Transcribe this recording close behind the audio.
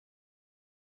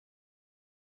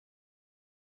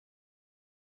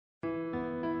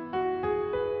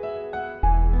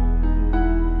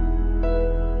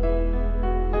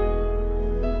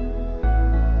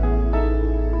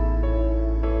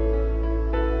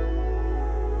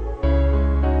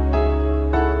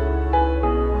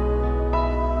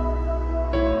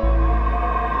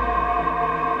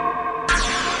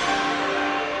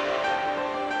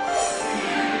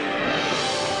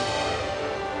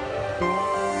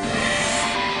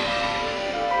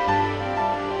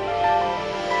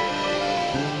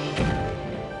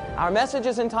Our message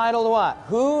is entitled what?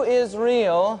 Who is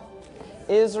real?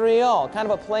 Israel.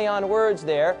 Kind of a play on words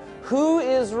there. Who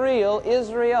is real?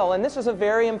 Israel. And this is a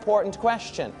very important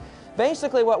question.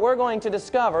 Basically, what we're going to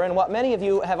discover, and what many of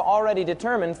you have already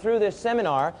determined through this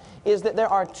seminar, is that there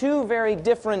are two very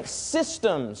different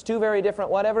systems. Two very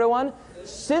different what, everyone?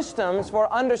 Systems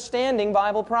for understanding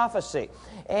Bible prophecy.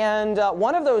 And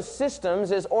one of those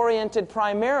systems is oriented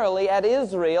primarily at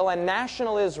Israel and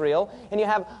national Israel. And you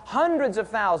have hundreds of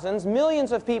thousands,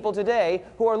 millions of people today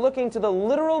who are looking to the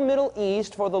literal Middle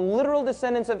East for the literal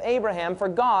descendants of Abraham, for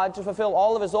God to fulfill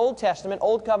all of His Old Testament,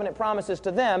 Old Covenant promises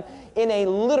to them in a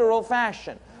literal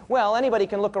fashion. Well, anybody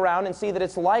can look around and see that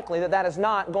it's likely that that is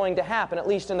not going to happen, at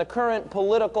least in the current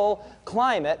political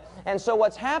climate. And so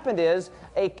what's happened is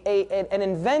an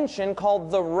invention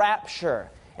called the rapture.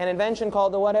 An invention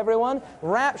called the what, everyone?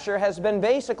 Rapture has been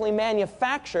basically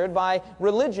manufactured by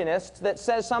religionists that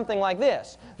says something like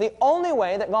this. The only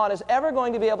way that God is ever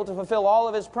going to be able to fulfill all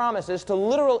of His promises to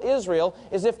literal Israel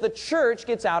is if the church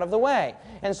gets out of the way.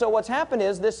 And so what's happened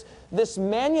is this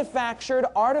manufactured,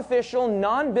 artificial,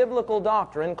 non-biblical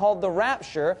doctrine called the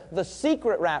rapture, the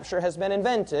secret rapture, has been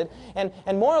invented.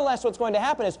 And more or less what's going to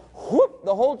happen is, whoop,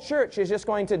 the whole church is just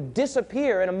going to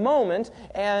disappear in a moment.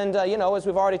 And, you know, as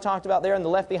we've already talked about there in the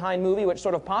Left Behind movie, which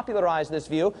sort of popularized this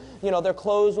view, you know, their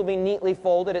clothes will be neatly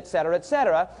folded, etc.,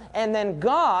 etc. And then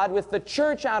God, with the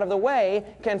church out of the way,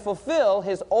 can fulfill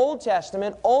His Old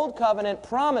Testament, Old Covenant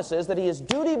promises that He is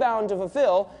duty-bound to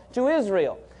fulfill to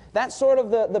Israel. That's sort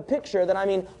of the picture that, I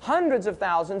mean, hundreds of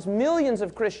thousands, millions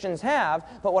of Christians have.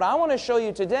 But what I want to show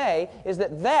you today is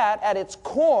that at its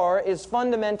core is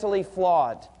fundamentally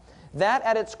flawed. That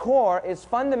at its core is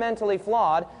fundamentally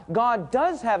flawed. God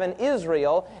does have an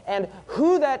Israel, and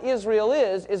who that Israel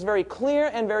is very clear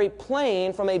and very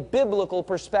plain from a biblical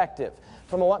perspective.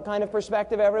 From a what kind of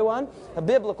perspective, everyone? A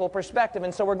biblical perspective.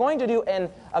 And so we're going to do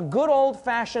a good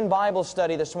old-fashioned Bible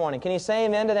study this morning. Can you say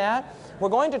amen to that? We're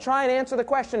going to try and answer the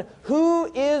question,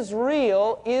 who is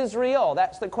real Israel?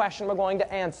 That's the question we're going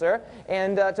to answer.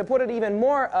 And to put it even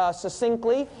more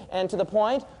succinctly and to the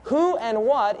point, who and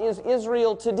what is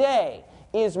Israel today?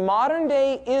 Is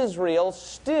modern-day Israel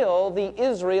still the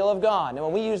Israel of God? Now,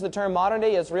 when we use the term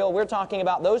modern-day Israel, we're talking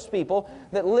about those people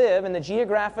that live in the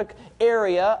geographic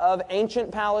area of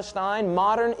ancient Palestine,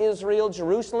 modern Israel,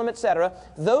 Jerusalem, etc.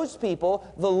 Those people,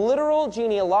 the literal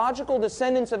genealogical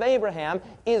descendants of Abraham,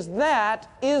 is that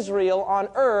Israel on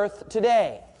earth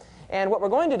today? And what we're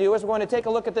going to do is we're going to take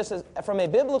a look at this from a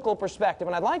biblical perspective.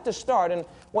 And I'd like to start in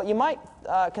what you might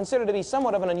consider to be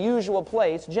somewhat of an unusual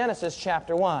place, Genesis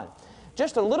chapter 1.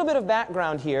 Just a little bit of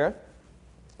background here.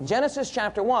 Genesis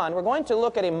chapter 1, we're going to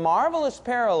look at a marvelous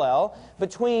parallel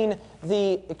between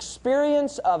the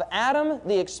experience of Adam,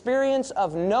 the experience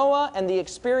of Noah, and the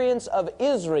experience of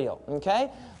Israel.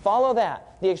 Okay? Follow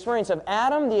that. The experience of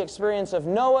Adam, the experience of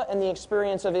Noah, and the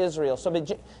experience of Israel. So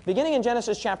beginning in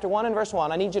Genesis chapter 1 and verse 1,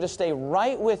 I need you to stay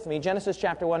right with me. Genesis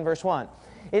chapter 1, verse 1.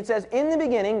 It says, in the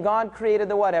beginning, God created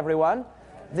the what, everyone?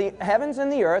 The heavens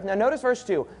and the earth. Now notice verse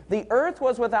 2. The earth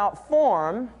was without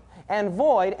form and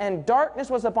void, and darkness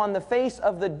was upon the face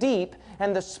of the deep,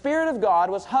 and the Spirit of God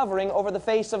was hovering over the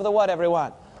face of the what,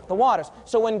 everyone? The waters.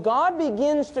 So when God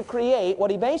begins to create, what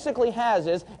He basically has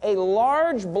is a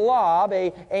large blob,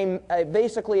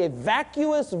 basically a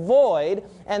vacuous void,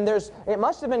 and it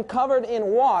must have been covered in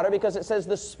water because it says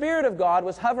the Spirit of God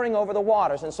was hovering over the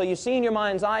waters. And so you see in your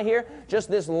mind's eye here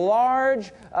just this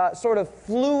large sort of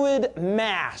fluid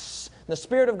mass. The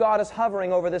Spirit of God is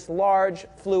hovering over this large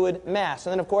fluid mass.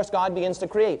 And then, of course, God begins to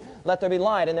create. Let there be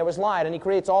light, and there was light. And He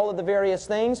creates all of the various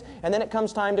things. And then it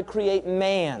comes time to create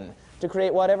man. To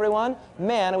create what, everyone?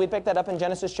 Man. And we pick that up in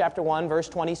Genesis chapter 1, verse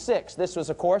 26. This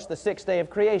was, of course, the sixth day of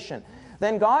creation.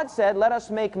 Then God said, let us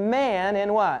make man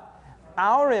in what?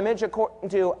 Our image, according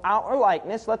to our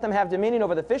likeness. Let them have dominion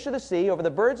over the fish of the sea, over the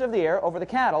birds of the air, over the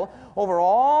cattle, over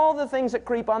all the things that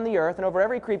creep on the earth, and over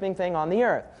every creeping thing on the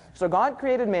earth. So God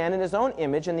created man in His own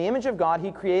image. In the image of God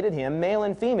He created him. Male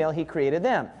and female He created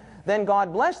them. Then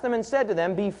God blessed them and said to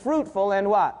them, be fruitful and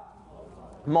what?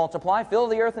 Multiply, fill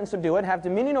the earth and subdue it, have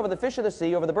dominion over the fish of the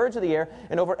sea, over the birds of the air,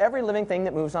 and over every living thing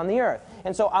that moves on the earth.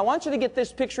 And so I want you to get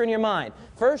this picture in your mind.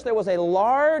 First, there was a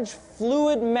large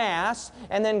fluid mass,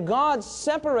 and then God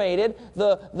separated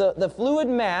the fluid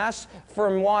mass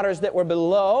from waters that were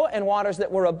below and waters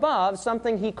that were above,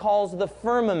 something He calls the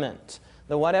firmament.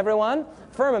 The what, everyone?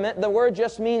 Firmament. The word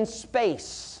just means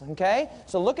space. Okay?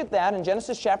 So look at that in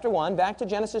Genesis chapter 1. Back to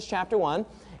Genesis chapter 1.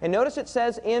 And notice it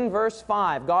says in verse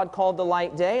 5, God called the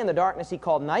light day, and the darkness He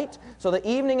called night. So the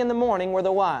evening and the morning were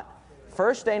the what?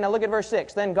 First day, now look at verse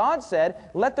 6. Then God said,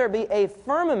 let there be a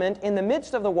firmament in the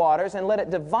midst of the waters, and let it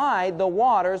divide the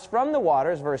waters from the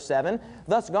waters. Verse 7.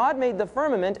 Thus God made the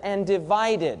firmament and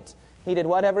divided. He did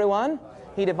what, everyone?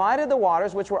 He divided the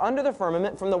waters which were under the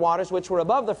firmament from the waters which were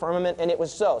above the firmament, and it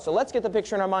was so. So let's get the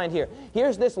picture in our mind here.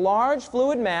 Here's this large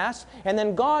fluid mass, and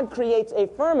then God creates a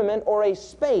firmament or a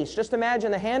space. Just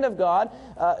imagine the hand of God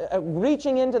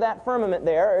reaching into that firmament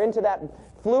there, or into that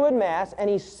fluid mass, and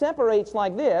He separates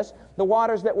like this the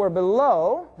waters that were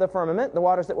below the firmament, the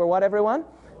waters that were what, everyone?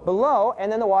 Below,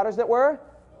 and then the waters that were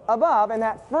above, and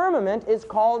that firmament is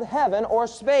called heaven or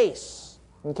space.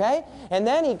 Okay? And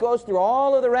then He goes through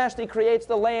all of the rest. He creates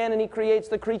the land, and He creates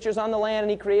the creatures on the land, and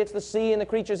He creates the sea and the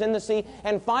creatures in the sea,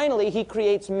 and finally He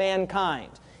creates mankind.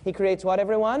 He creates what,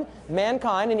 everyone?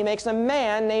 Mankind, and He makes a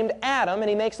man named Adam, and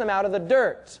He makes him out of the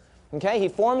dirt. Okay, He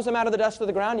forms them out of the dust of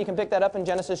the ground. You can pick that up in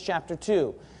Genesis chapter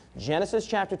 2. Genesis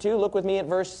chapter 2, look with me at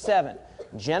verse 7.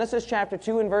 Genesis chapter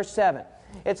 2 and verse 7.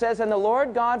 It says, and the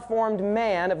Lord God formed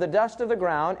man of the dust of the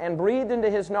ground and breathed into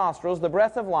his nostrils the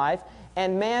breath of life,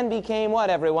 and man became what,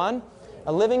 everyone?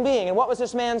 A living being. And what was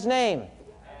this man's name?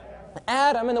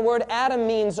 Adam, and the word Adam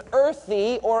means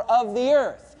earthy or of the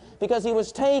earth, because he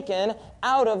was taken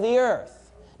out of the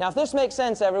earth. Now, if this makes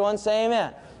sense, everyone, say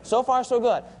amen. So far, so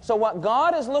good. So what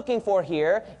God is looking for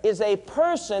here is a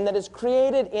person that is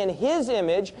created in His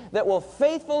image that will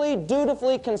faithfully,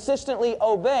 dutifully, consistently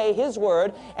obey His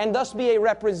word and thus be a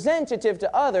representative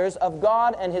to others of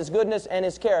God and His goodness and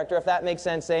His character. If that makes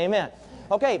sense, say amen.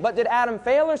 Okay, but did Adam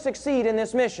fail or succeed in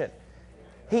this mission?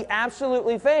 He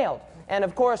absolutely failed. And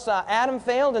of course, Adam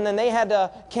failed, and then they had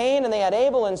Cain, and they had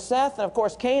Abel and Seth, and of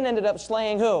course, Cain ended up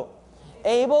slaying who?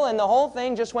 Abel, and the whole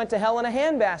thing just went to hell in a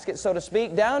handbasket, so to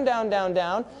speak, down, down, down,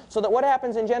 down, so that what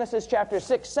happens in Genesis chapter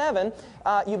 6, 7,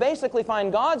 you basically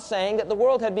find God saying that the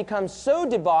world had become so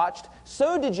debauched,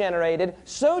 so degenerated,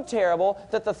 so terrible,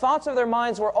 that the thoughts of their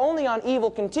minds were only on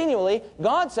evil continually.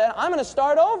 God said, I'm going to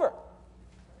start over.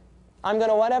 I'm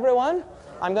going to what, everyone?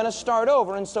 I'm going to start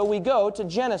over, and so we go to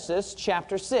Genesis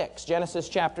chapter 6. Genesis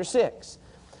chapter 6.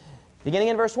 Beginning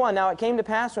in verse 1, now it came to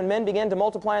pass when men began to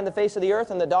multiply on the face of the earth,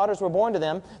 and the daughters were born to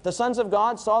them, the sons of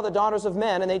God saw the daughters of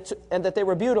men, and that they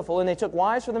were beautiful, and they took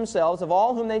wives for themselves of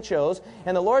all whom they chose.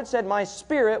 And the Lord said, my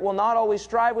spirit will not always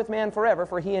strive with man forever,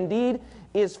 for he indeed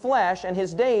is flesh, and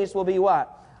his days will be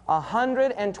what?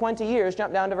 120 years.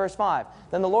 Jump down to verse 5.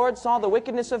 Then the Lord saw the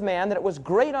wickedness of man, that it was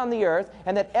great on the earth,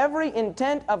 and that every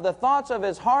intent of the thoughts of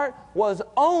his heart was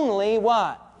only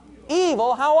what?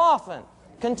 Evil. How often?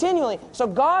 Continually. So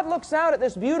God looks out at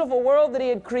this beautiful world that He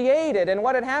had created, and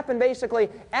what had happened basically,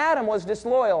 Adam was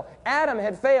disloyal. Adam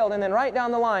had failed, and then right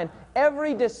down the line,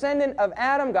 every descendant of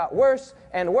Adam got worse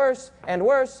and worse and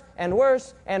worse and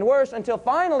worse and worse, until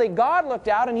finally God looked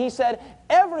out and He said,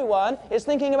 everyone is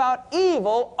thinking about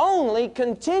evil only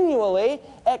continually,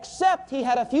 except He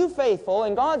had a few faithful,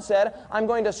 and God said, I'm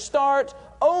going to start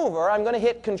over. I'm going to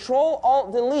hit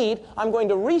Control-Alt-Delete. I'm going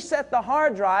to reset the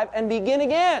hard drive and begin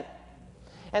again.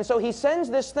 And so He sends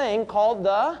this thing called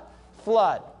the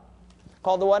flood.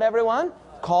 Called the what, everyone?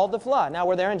 Called the flood. Now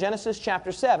we're there in Genesis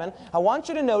chapter 7. I want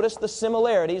you to notice the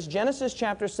similarities. Genesis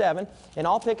chapter 7, and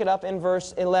I'll pick it up in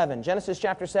verse 11. Genesis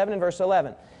chapter 7 and verse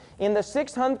 11. In the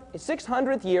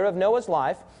 600th year of Noah's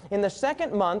life, in the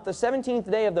 2nd month, the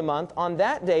 17th day of the month, on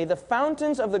that day the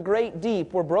fountains of the great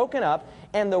deep were broken up,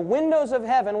 and the windows of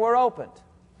heaven were opened.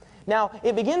 Now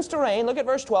it begins to rain. Look at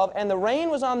verse 12. And the rain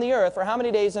was on the earth for how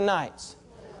many days and nights?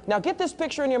 Now get this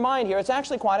picture in your mind here. It's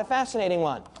actually quite a fascinating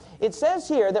one. It says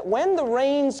here that when the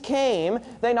rains came,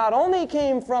 they not only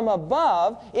came from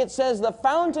above, it says the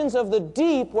fountains of the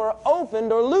deep were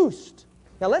opened or loosed.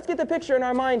 Now let's get the picture in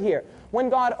our mind here. When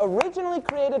God originally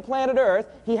created planet Earth,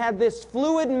 He had this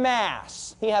fluid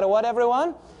mass. He had a what,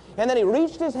 everyone? And then He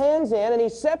reached His hands in and He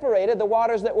separated the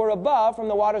waters that were above from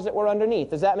the waters that were underneath.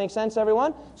 Does that make sense,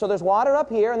 everyone? So there's water up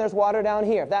here and there's water down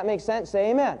here. If that makes sense, say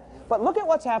amen. But look at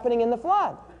what's happening in the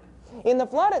flood. In the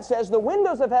flood it says the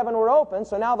windows of heaven were open,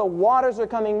 so now the waters are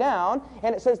coming down,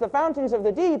 and it says the fountains of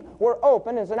the deep were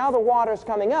open, and so now the water's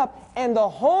coming up, and the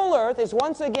whole earth is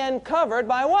once again covered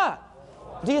by what?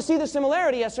 Do you see the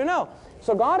similarity, yes or no?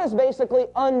 So God is basically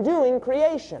undoing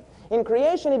creation. In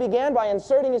creation He began by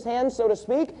inserting His hands, so to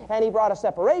speak, and He brought a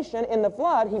separation. In the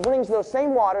flood He brings those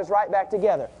same waters right back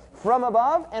together, from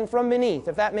above and from beneath.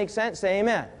 If that makes sense, say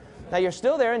amen. Now you're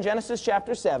still there in Genesis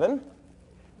chapter 7.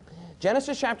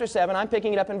 Genesis chapter 7, I'm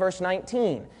picking it up in verse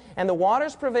 19. And the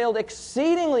waters prevailed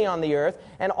exceedingly on the earth,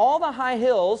 and all the high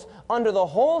hills under the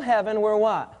whole heaven were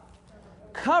what?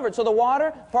 Covered. So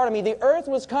the earth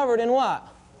was covered in what?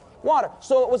 Water.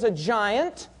 So it was a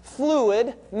giant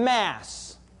fluid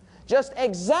mass. Just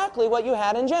exactly what you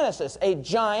had in Genesis, a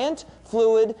giant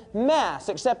fluid mass.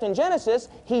 Except in Genesis,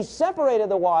 he separated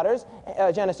the waters,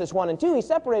 Genesis 1 and 2, he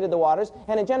separated the waters,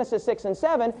 and in Genesis 6 and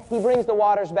 7, he brings the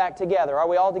waters back together. Are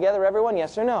we all together, everyone?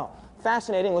 Yes or no?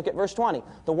 Fascinating. Look at verse 20.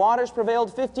 The waters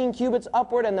prevailed 15 cubits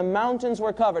upward, and the mountains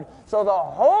were covered. So the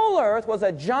whole earth was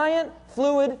a giant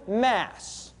fluid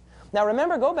mass. Now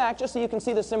remember, go back just so you can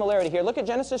see the similarity here. Look at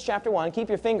Genesis chapter 1. Keep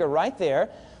your finger right there.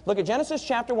 Look at Genesis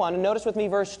chapter 1 and notice with me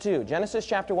verse 2. Genesis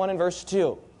chapter 1 and verse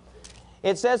 2.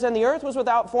 It says, and the earth was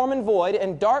without form and void,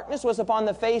 and darkness was upon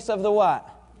the face of the what?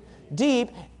 Deep.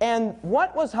 And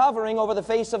what was hovering over the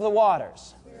face of the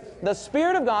waters? The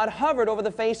Spirit of God hovered over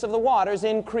the face of the waters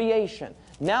in creation.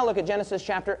 Now look at Genesis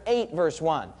chapter 8 verse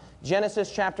 1.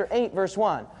 Genesis chapter 8 verse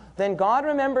 1. Then God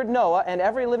remembered Noah and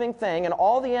every living thing and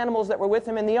all the animals that were with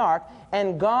him in the ark,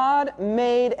 and God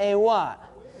made a what?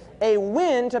 A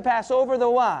wind to pass over the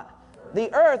what?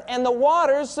 The earth, and the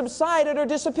waters subsided or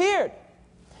disappeared.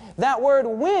 That word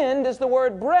wind is the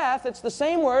word breath. It's the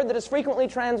same word that is frequently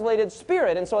translated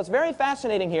spirit. And so it's very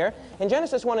fascinating here. In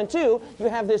Genesis 1 and 2, you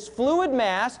have this fluid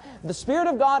mass, the Spirit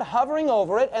of God hovering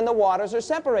over it, and the waters are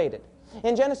separated.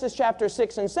 In Genesis chapter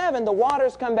 6 and 7, the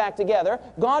waters come back together.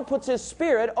 God puts His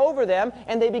Spirit over them,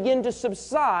 and they begin to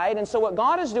subside. And so what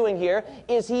God is doing here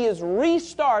is He is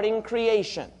restarting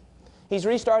creation. He's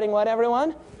restarting what,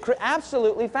 everyone?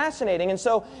 Absolutely fascinating. And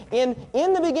so in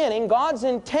the beginning, God's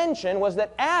intention was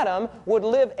that Adam would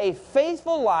live a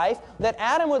faithful life, that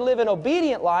Adam would live an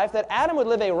obedient life, that Adam would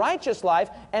live a righteous life,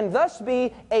 and thus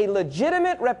be a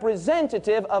legitimate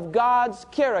representative of God's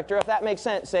character. If that makes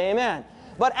sense, say amen.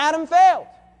 But Adam failed.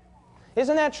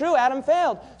 Isn't that true? Adam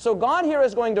failed. So God here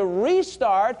is going to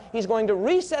restart. He's going to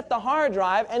reset the hard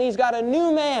drive, and He's got a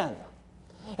new man.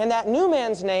 And that new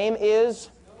man's name is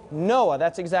Noah.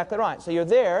 That's exactly right. So you're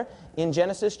there in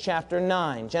Genesis chapter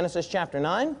 9. Genesis chapter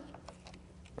 9.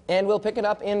 And we'll pick it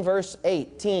up in verse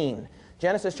 18.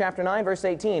 Genesis chapter 9, verse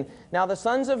 18. Now the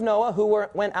sons of Noah who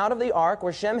went out of the ark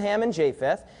were Shem, Ham, and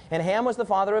Japheth. And Ham was the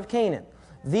father of Canaan.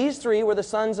 These three were the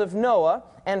sons of Noah.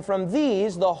 And from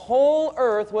these the whole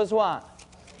earth was what?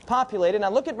 Populated.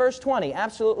 Now look at verse 20.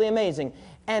 Absolutely amazing.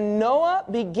 And Noah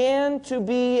began to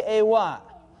be a what?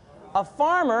 A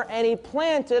farmer, and he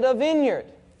planted a vineyard.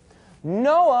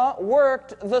 Noah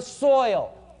worked the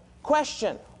soil.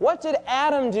 Question, what did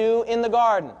Adam do in the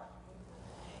garden?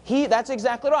 That's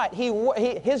exactly right.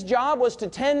 His job was to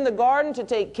tend the garden, to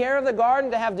take care of the garden,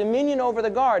 to have dominion over the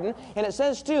garden. And it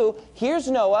says too,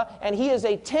 here's Noah, and he is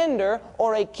a tender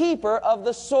or a keeper of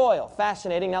the soil.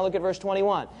 Fascinating. Now look at verse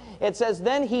 21. It says,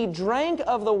 then he drank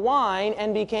of the wine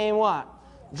and became what?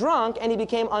 Drunk, and he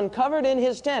became uncovered in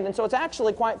his tent. And so it's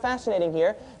actually quite fascinating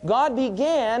here. God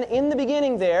began in the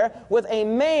beginning there with a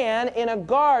man in a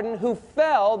garden who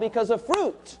fell because of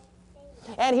fruit.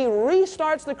 And He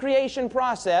restarts the creation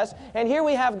process. And here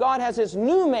we have God has His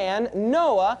new man,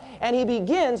 Noah, and he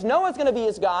begins. Noah's going to be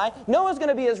his guy. Noah's going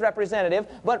to be his representative.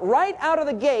 But right out of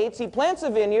the gates, he plants a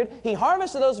vineyard. He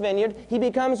harvests those vineyards. He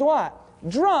becomes what?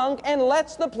 Drunk, and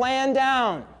lets the plan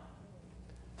down.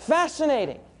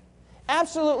 Fascinating.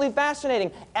 Absolutely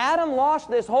fascinating. Adam lost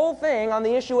this whole thing on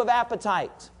the issue of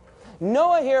appetite.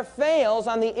 Noah here fails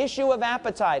on the issue of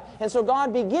appetite. And so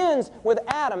God begins with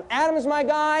Adam. Adam's my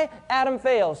guy. Adam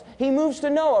fails. He moves to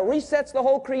Noah, resets the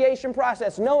whole creation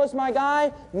process. Noah's my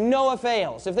guy. Noah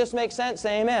fails. If this makes sense,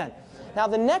 say amen. Now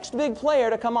the next big player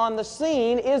to come on the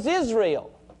scene is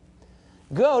Israel.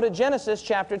 Go to Genesis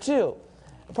chapter 2.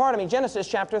 Genesis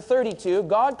chapter 32,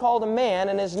 God called a man,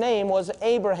 and his name was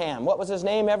Abraham. What was his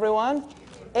name, everyone?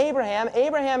 Abraham.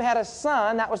 Abraham had a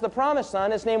son. That was the promised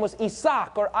son. His name was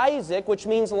Isaac, or Isaac, which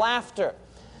means laughter.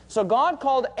 So God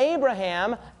called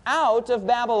Abraham out of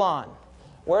Babylon.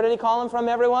 Where did He call him from,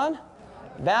 everyone?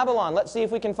 Babylon. Let's see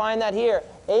if we can find that here.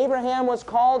 Abraham was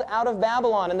called out of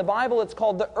Babylon. In the Bible, it's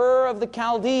called the Ur of the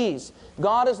Chaldees.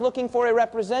 God is looking for a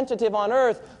representative on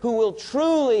earth who will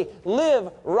truly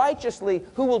live righteously,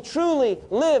 who will truly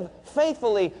live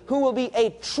faithfully, who will be a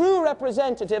true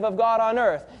representative of God on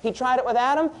earth. He tried it with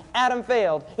Adam. Adam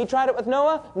failed. He tried it with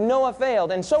Noah. Noah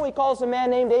failed. And so He calls a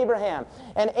man named Abraham.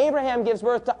 And Abraham gives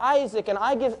birth to Isaac. And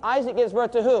Isaac gives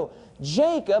birth to who?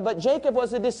 Jacob. But Jacob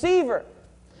was a deceiver.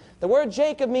 The word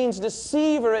Jacob means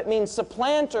deceiver. It means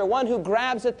supplanter, one who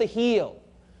grabs at the heel.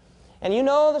 And you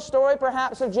know the story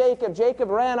perhaps of Jacob.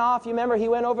 Jacob ran off. You remember he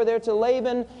went over there to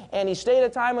Laban, and he stayed a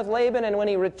time with Laban. And when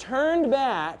he returned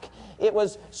back, it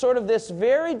was sort of this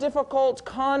very difficult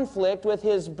conflict with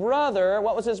his brother.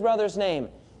 What was his brother's name?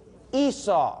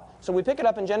 Esau. So we pick it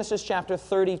up in Genesis chapter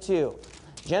 32.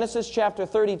 Genesis chapter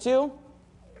 32.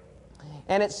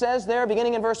 And it says there,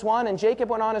 beginning in verse 1, and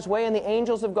Jacob went on his way, and the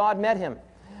angels of God met him.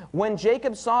 When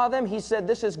Jacob saw them, he said,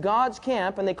 this is God's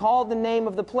camp, and they called the name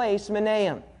of the place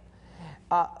Mahanaim.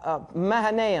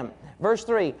 Mahanaim. Verse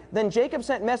 3, then Jacob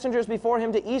sent messengers before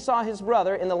him to Esau his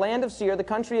brother in the land of Seir, the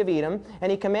country of Edom,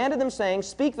 and he commanded them, saying,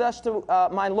 speak thus to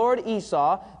my lord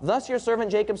Esau, thus your servant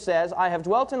Jacob says, I have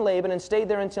dwelt in Laban and stayed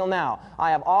there until now.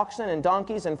 I have oxen and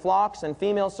donkeys and flocks and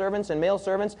female servants and male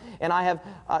servants, and I have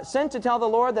sent to tell the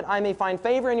Lord that I may find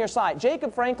favor in your sight.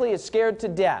 Jacob, frankly, is scared to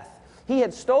death. He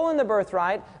had stolen the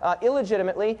birthright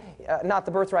illegitimately, not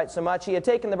the birthright so much. He had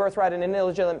taken the birthright in an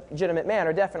illegitimate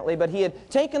manner, definitely, but he had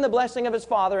taken the blessing of his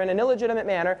father in an illegitimate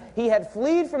manner. He had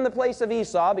fled from the place of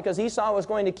Esau because Esau was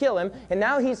going to kill him, and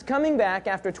now he's coming back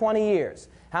after 20 years.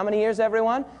 How many years,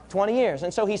 everyone? 20 years.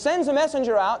 And so he sends a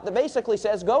messenger out that basically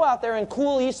says, go out there and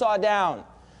cool Esau down.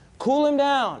 Cool him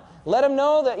down. Let him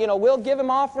know that, we'll give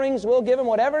him offerings, we'll give him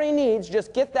whatever he needs,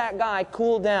 just get that guy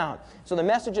cooled down. So the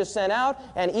message is sent out,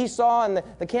 and Esau and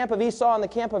the camp of Esau and the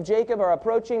camp of Jacob are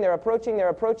approaching, they're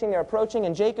approaching,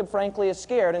 and Jacob, frankly, is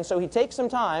scared. And so he takes some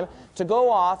time to go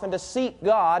off and to seek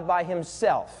God by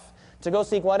himself. To go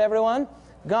seek what, everyone?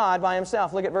 God by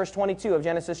himself. Look at verse 22 of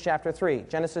Genesis chapter 3.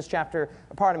 32.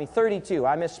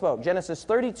 I misspoke. Genesis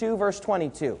 32, verse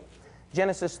 22.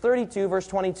 Genesis 32, verse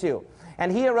 22.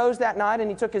 And he arose that night,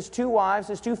 and he took his 2 wives,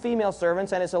 his 2 female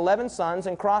servants, and his 11 sons,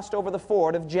 and crossed over the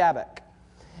ford of Jabbok.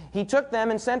 He took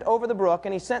them and sent over the brook,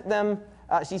 and he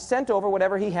sent over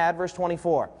whatever he had, verse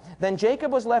 24. Then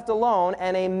Jacob was left alone,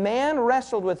 and a man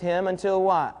wrestled with him until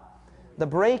what? The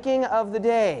breaking of the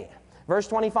day. Verse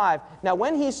 25. Now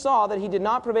when he saw that he did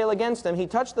not prevail against him, he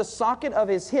touched the socket of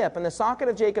his hip, and the socket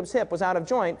of Jacob's hip was out of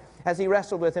joint as he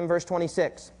wrestled with him, verse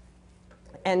 26.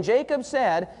 And Jacob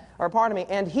said,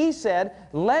 and he said,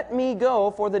 let me go,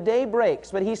 for the day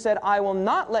breaks. But he said, I will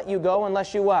not let you go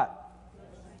unless you what?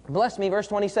 Bless me, verse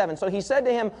 27. So he said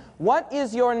to him, what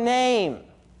is your name?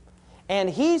 And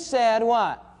he said,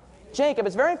 what? Jacob.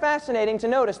 It's very fascinating to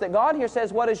notice that God here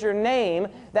says, what is your name?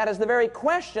 That is the very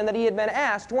question that he had been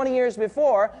asked 20 years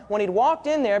before when he'd walked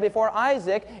in there before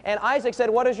Isaac, and Isaac said,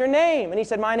 what is your name? And he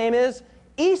said, my name is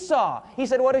Esau. He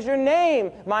said, what is your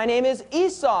name? My name is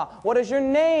Esau. What is your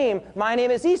name? My name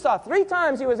is Esau. 3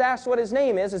 times he was asked what his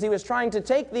name is as he was trying to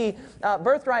take the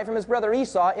birthright from his brother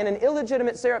Esau in an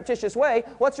illegitimate, surreptitious way.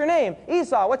 What's your name?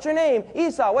 Esau. What's your name?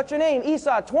 Esau. What's your name?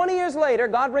 Esau. 20 years later,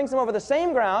 God brings him over the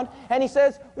same ground, and he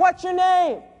says, what's your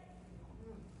name?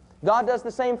 God does the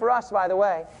same for us, by the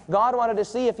way. God wanted to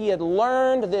see if he had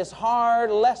learned this hard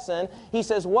lesson. He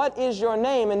says, what is your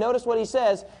name? And notice what he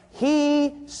says.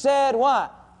 He said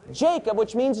what? Jacob,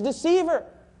 which means deceiver.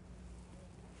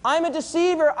 I'm a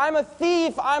deceiver. I'm a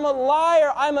thief. I'm a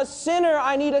liar. I'm a sinner.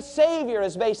 I need a Savior,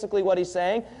 is basically what he's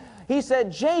saying. He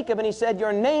said Jacob, and he said,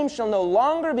 your name shall no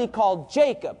longer be called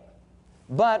Jacob,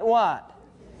 but what?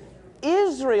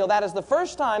 Israel. That is the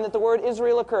first time that the word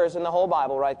Israel occurs in the whole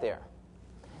Bible right there.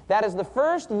 That is the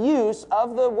first use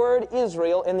of the word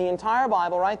Israel in the entire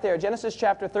Bible right there. Genesis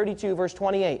chapter 32, verse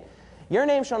 28. Your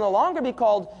name shall no longer be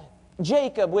called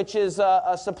Jacob, which is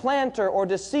a supplanter or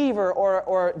deceiver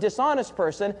or dishonest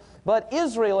person, but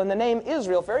Israel, and the name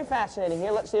Israel, very fascinating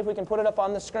here. Let's see if we can put it up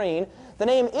on the screen. The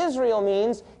name Israel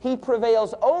means he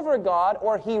prevails over God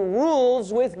or he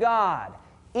rules with God.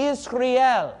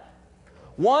 Israel.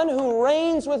 One who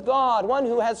reigns with God, one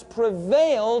who has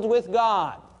prevailed with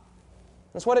God.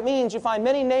 That's what it means. You find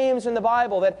many names in the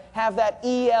Bible that have that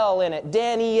El in it.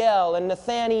 Daniel and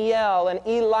Nathaniel and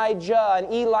Elijah and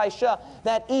Elisha.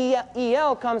 That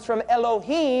El comes from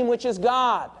Elohim, which is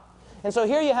God. And so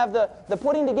here you have the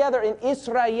putting together in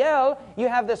Israel, you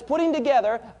have this putting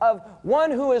together of one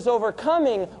who is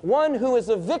overcoming, one who is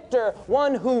a victor,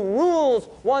 one who rules,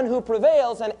 one who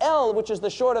prevails, and El, which is the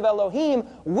short of Elohim,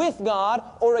 with God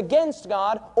or against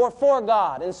God or for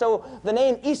God. And so the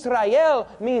name Israel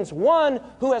means one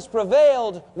who has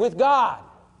prevailed with God.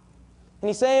 And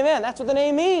you say amen. That's what the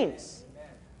name means.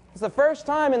 It's the first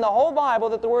time in the whole Bible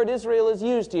that the word Israel is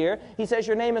used here. He says,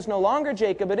 your name is no longer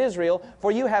Jacob, but Israel,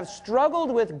 for you have struggled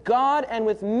with God and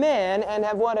with men, and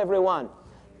have what, everyone?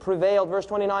 Prevailed. Verse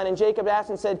 29, and Jacob asked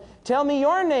and said, tell me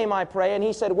your name, I pray. And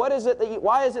he said, why is it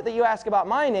that you ask about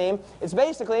my name? It's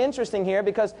basically interesting here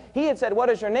because he had said, what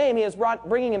is your name? He is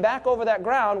bringing him back over that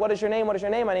ground. What is your name? What is your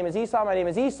name? My name is Esau. My name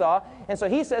is Esau. And so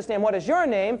he says to him, what is your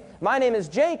name? My name is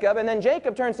Jacob. And then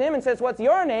Jacob turns to him and says, what's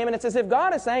your name? And it's as if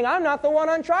God is saying, I'm not the one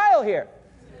on trial here.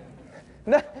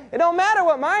 It don't matter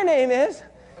what my name is.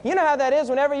 You know how that is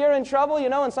whenever you're in trouble,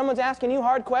 and someone's asking you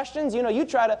hard questions, you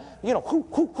try to,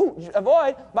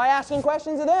 avoid by asking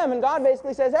questions of them. And God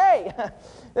basically says, hey,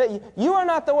 you are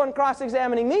not the one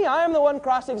cross-examining me. I am the one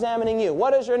cross-examining you.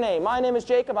 What is your name? My name is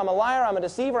Jacob. I'm a liar. I'm a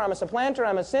deceiver. I'm a supplanter.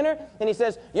 I'm a sinner. And he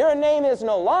says, your name is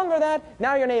no longer that.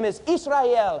 Now your name is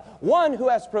Israel, one who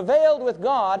has prevailed with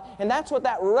God. And that's what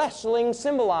that wrestling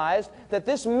symbolized, that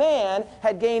this man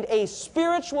had gained a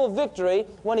spiritual victory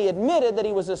when he admitted that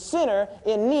he was a sinner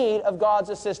in need of God's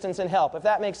assistance and help. If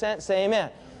that makes sense, say amen.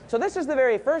 So this is the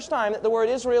very first time that the word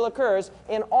Israel occurs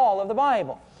in all of the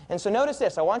Bible. And so notice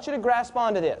this. I want you to grasp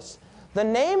onto this. The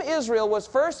name Israel was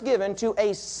first given to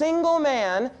a single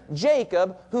man,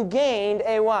 Jacob, who gained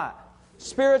a what?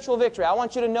 Spiritual victory. I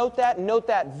want you to note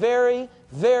that very,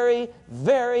 very,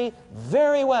 very,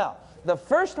 very well. The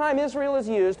first time Israel is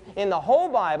used in the whole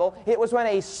Bible, it was when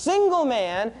a single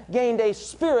man gained a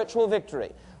spiritual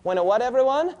victory. When a what,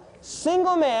 everyone?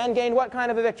 Single man gained what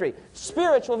kind of a victory?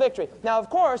 Spiritual victory. Now, of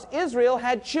course, Israel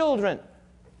had children.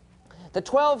 The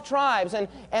 12 tribes, and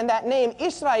that name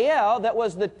Israel, that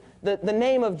was the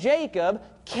name of Jacob,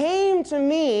 came to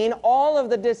mean all of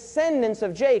the descendants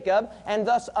of Jacob, and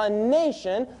thus a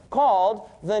nation called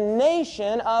the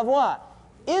nation of what?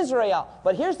 Israel.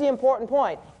 But here's the important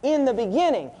point. In the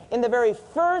beginning, in the very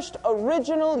first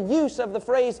original use of the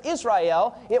phrase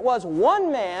Israel, it was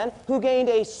one man who gained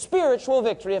a spiritual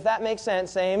victory. If that makes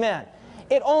sense, say amen.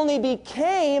 It only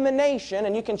became a nation,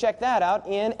 and you can check that out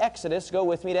in Exodus. Go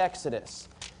with me to Exodus.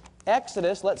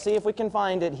 Exodus, let's see if we can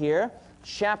find it here.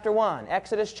 Chapter 1.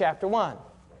 Exodus chapter 1.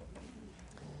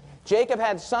 Jacob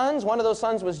had sons. One of those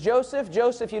sons was Joseph.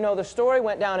 Joseph, you know the story,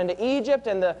 went down into Egypt,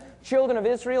 and the children of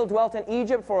Israel dwelt in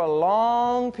Egypt for a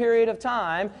long period of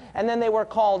time, and then they were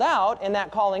called out, and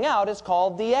that calling out is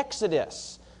called the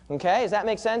Exodus. Okay, does that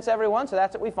make sense, everyone? So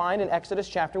that's what we find in Exodus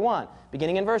chapter 1,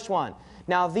 beginning in verse 1.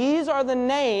 Now these are the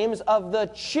names of the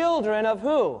children of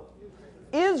who?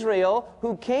 Israel,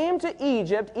 who came to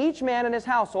Egypt. Each man in his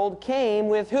household came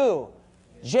with who?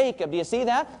 Jacob. Do you see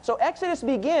that? So Exodus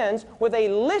begins with a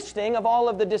listing of all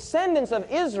of the descendants of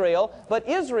Israel, but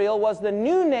Israel was the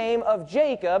new name of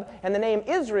Jacob, and the name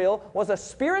Israel was a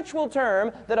spiritual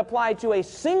term that applied to a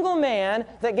single man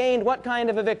that gained what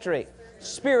kind of a victory?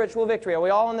 Spiritual victory. Are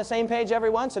we all on the same page,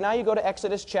 everyone? So now you go to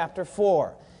Exodus chapter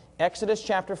 4. Exodus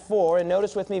chapter 4, and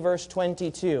notice with me verse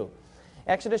 22.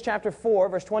 Exodus chapter 4,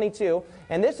 verse 22.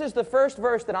 And this is the first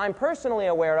verse that I'm personally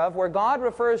aware of where God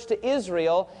refers to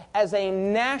Israel as a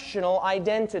national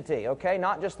identity. Okay?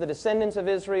 Not just the descendants of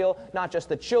Israel, not just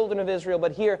the children of Israel,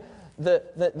 but here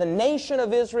the nation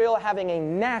of Israel having a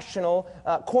national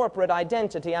corporate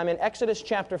identity. I'm in Exodus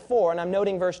chapter 4, and I'm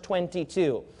noting verse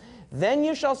 22. Then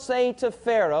you shall say to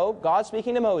Pharaoh, God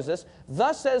speaking to Moses,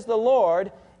 thus says the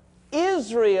Lord,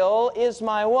 Israel is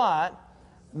my what?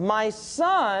 My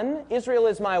son. Israel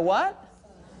is my what?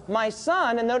 My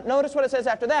son. And notice what it says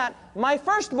after that. My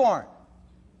firstborn.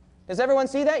 Does everyone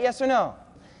see that? Yes or no?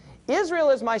 Israel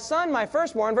is my son, my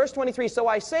firstborn. Verse 23. So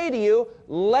I say to you,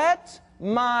 let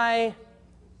my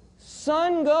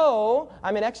son go.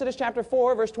 I'm in Exodus chapter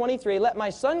 4, verse 23. Let my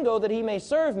son go that he may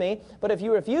serve me. But if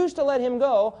you refuse to let him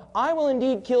go, I will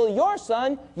indeed kill your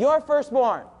son, your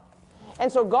firstborn.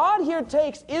 And so God here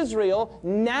takes Israel,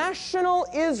 national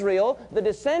Israel, the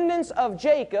descendants of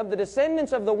Jacob, the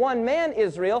descendants of the one man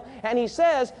Israel, and he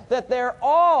says that they're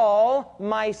all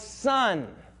my son.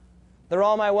 They're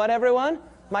all my what, everyone?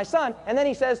 My son. And then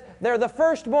he says they're the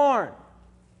firstborn.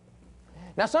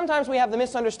 Now sometimes we have the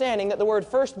misunderstanding that the word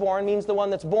firstborn means the one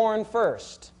that's born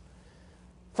first.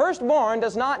 Firstborn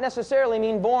does not necessarily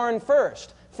mean born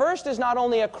first. First is not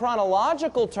only a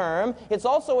chronological term, it's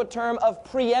also a term of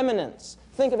preeminence.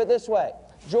 Think of it this way.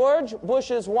 George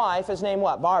Bush's wife is named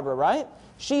what? Barbara, right?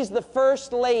 She's the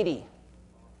first lady.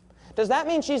 Does that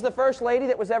mean she's the first lady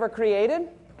that was ever created?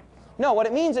 No, what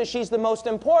it means is she's the most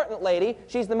important lady,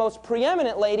 she's the most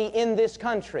preeminent lady in this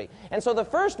country. And so the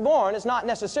firstborn is not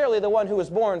necessarily the one who was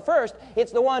born first,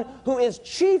 it's the one who is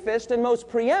chiefest and most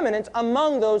preeminent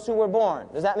among those who were born.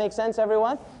 Does that make sense,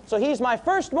 everyone? So he's my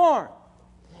firstborn.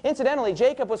 Incidentally,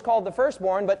 Jacob was called the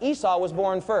firstborn, but Esau was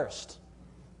born first.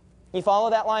 You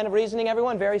follow that line of reasoning,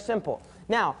 everyone? Very simple.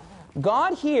 Now,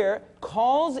 God here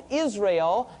calls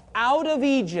Israel out of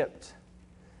Egypt.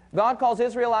 God calls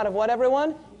Israel out of what,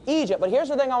 everyone? Egypt. But here's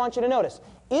the thing I want you to notice.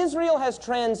 Israel has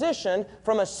transitioned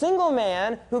from a single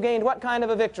man who gained what kind of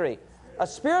a victory? A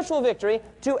spiritual victory,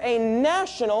 to a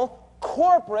national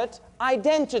corporate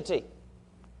identity.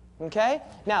 Okay?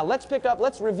 Now,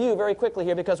 let's review very quickly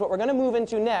here, because what we're going to move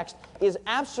into next is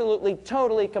absolutely,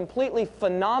 totally, completely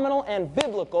phenomenal and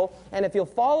biblical. And if you'll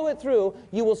follow it through,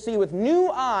 you will see with new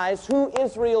eyes who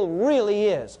Israel really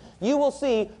is. You will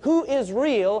see who is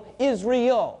real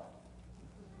Israel.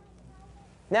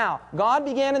 Now, God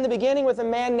began in the beginning with a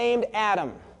man named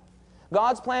Adam.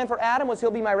 God's plan for Adam was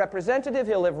he'll be my representative,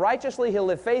 he'll live righteously, he'll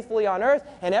live faithfully on earth,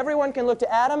 and everyone can look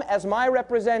to Adam as my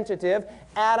representative.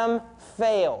 Adam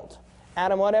failed.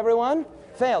 Adam what, everyone?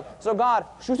 Failed. So God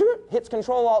hits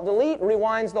Control-Alt-Delete,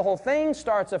 rewinds the whole thing,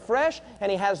 starts afresh,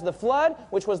 and he has the flood,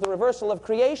 which was the reversal of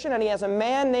creation, and he has a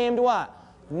man named what?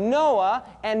 Noah,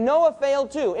 and Noah failed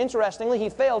too. Interestingly, he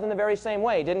failed in the very same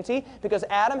way, didn't he? Because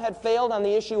Adam had failed on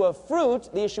the issue of fruit,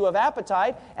 the issue of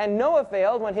appetite, and Noah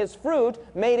failed when his fruit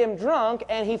made him drunk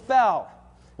and he fell.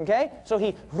 Okay? So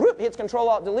he hits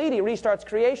Control-Alt-Delete, he restarts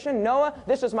creation. Noah,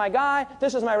 this is my guy,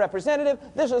 this is my representative,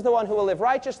 this is the one who will live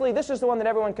righteously, this is the one that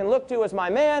everyone can look to as my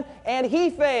man, and he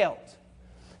failed.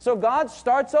 So God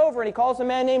starts over, and he calls a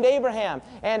man named Abraham.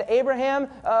 And Abraham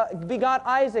begot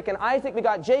Isaac, and Isaac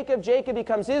begot Jacob. Jacob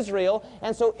becomes Israel.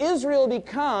 And so Israel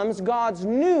becomes God's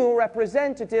new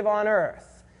representative on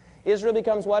earth. Israel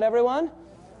becomes what, everyone?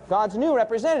 God's new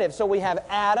representative. So we have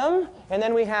Adam, and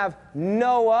then we have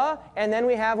Noah, and then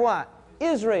we have what?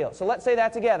 Israel. So let's say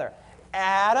that together.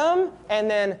 Adam, and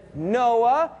then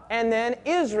Noah, and then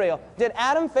Israel. Did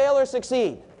Adam fail or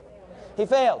succeed? He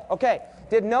failed. Okay.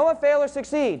 Did Noah fail or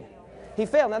succeed? He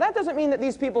failed. Now that doesn't mean that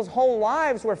these people's whole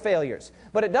lives were failures,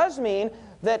 but it does mean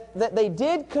that they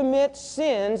did commit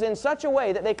sins in such a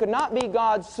way that they could not be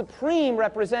God's supreme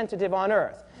representative on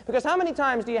earth. Because how many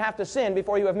times do you have to sin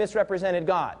before you have misrepresented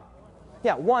God?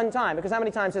 Yeah, one time. Because how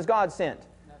many times has God sinned?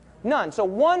 None. So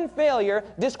one failure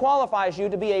disqualifies you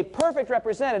to be a perfect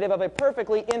representative of a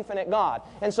perfectly infinite God.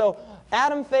 And so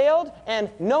Adam failed, and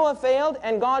Noah failed,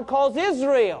 and God calls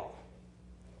Israel.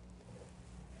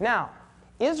 Now,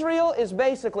 Israel is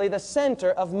basically the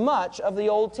center of much of the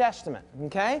Old Testament,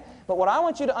 okay? But what I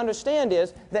want you to understand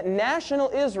is that national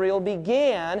Israel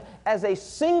began as a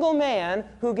single man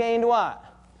who gained what?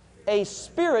 A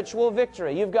spiritual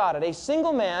victory. You've got it. A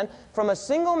single man, from a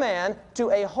single man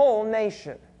to a whole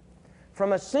nation.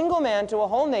 From a single man to a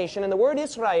whole nation. And the word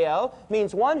Israel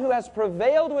means one who has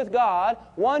prevailed with God,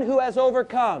 one who has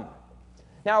overcome.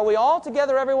 Now, are we all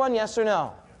together, everyone? Yes or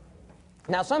no?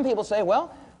 Now, some people say,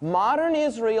 well, modern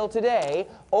Israel today,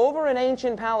 over in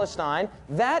ancient Palestine,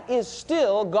 that is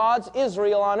still God's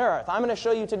Israel on earth. I'm going to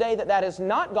show you today that that is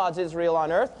not God's Israel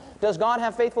on earth. Does God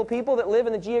have faithful people that live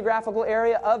in the geographical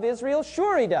area of Israel?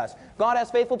 Sure He does. God has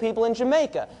faithful people in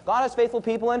Jamaica. God has faithful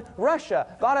people in Russia.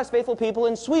 God has faithful people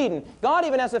in Sweden. God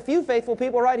even has a few faithful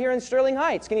people right here in Sterling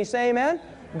Heights. Can you say amen?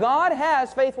 God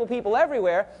has faithful people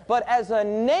everywhere, but as a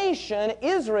nation,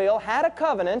 Israel had a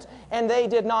covenant, and they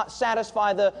did not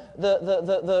satisfy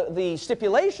the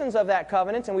stipulations of that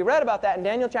covenant, and we read about that in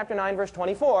Daniel chapter 9, verse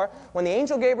 24, when the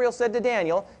angel Gabriel said to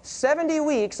Daniel, 70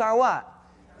 weeks are what?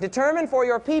 Determined for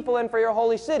your people and for your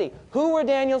holy city. Who were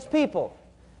Daniel's people?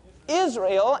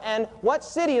 Israel, and what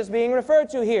city is being referred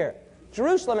to here?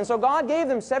 Jerusalem. And so God gave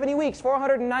them 70 weeks,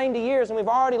 490 years, and we've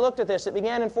already looked at this. It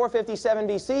began in 457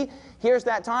 BC. Here's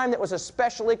that time that was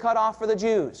especially cut off for the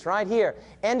Jews, right here.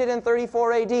 Ended in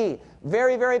 34 AD.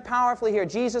 Very, very powerfully here.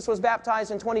 Jesus was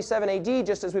baptized in 27 AD,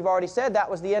 just as we've already said. That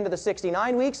was the end of the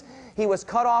 69 weeks. He was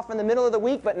cut off in the middle of the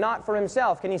week, but not for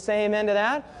himself. Can you say amen to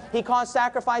that? He caused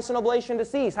sacrifice and oblation to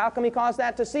cease. How come he caused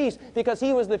that to cease? Because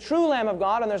he was the true Lamb of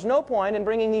God, and there's no point in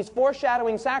bringing these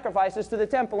foreshadowing sacrifices to the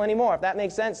temple anymore. If that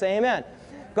makes sense, say amen.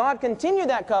 God continued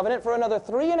that covenant for another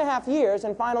 3.5 years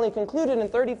and finally concluded in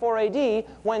 34 AD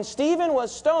when Stephen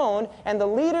was stoned and the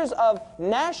leaders of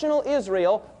national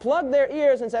Israel plugged their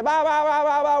ears and said, blah, blah, blah,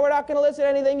 blah, blah, we're not going to listen to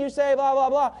anything you say, blah, blah,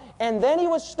 blah. And then he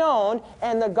was stoned,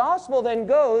 and the gospel then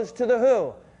goes to the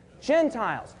who?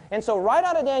 Gentiles. And so right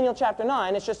out of Daniel chapter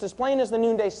 9, it's just as plain as the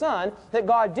noonday sun that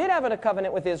God did have a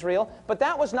covenant with Israel, but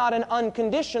that was not an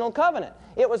unconditional covenant.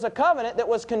 It was a covenant that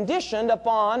was conditioned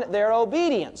upon their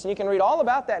obedience. And you can read all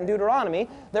about that in Deuteronomy.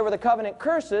 There were the covenant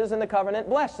curses and the covenant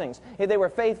blessings. If they were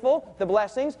faithful, the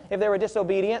blessings. If they were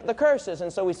disobedient, the curses.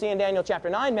 And so we see in Daniel chapter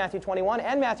 9, Matthew 21,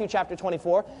 and Matthew chapter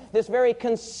 24, this very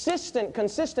consistent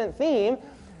theme.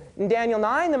 in Daniel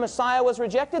 9, the Messiah was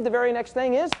rejected. The very next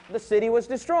thing is the city was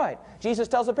destroyed. Jesus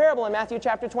tells a parable in Matthew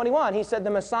chapter 21. He said the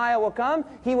Messiah will come,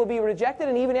 he will be rejected,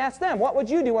 and even asked them, what would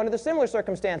you do under the similar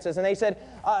circumstances? And they said,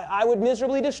 I would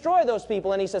miserably destroy those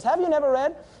people. And he says, have you never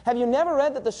read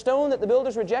that the stone that the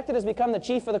builders rejected has become the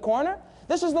chief of the corner?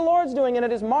 This is the Lord's doing, and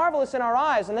it is marvelous in our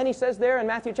eyes. And then he says there in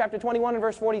Matthew chapter 21 and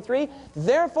verse 43,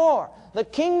 therefore, the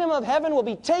kingdom of heaven will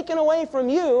be taken away from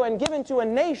you and given to a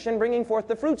nation bringing forth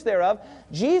the fruits thereof.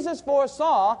 Jesus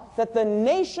foresaw that the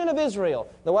nation of Israel,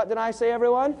 what did I say,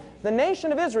 everyone? The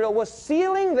nation of Israel was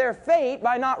sealing their fate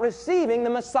by not receiving the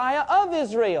Messiah of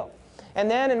Israel. And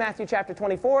then in Matthew chapter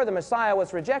 24, the Messiah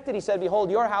was rejected. He said,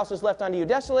 behold, your house is left unto you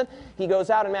desolate. He goes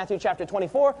out in Matthew chapter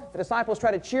 24. The disciples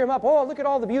try to cheer him up. Oh, look at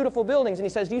all the beautiful buildings. And he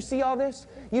says, do you see all this?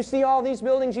 You see all these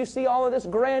buildings? You see all of this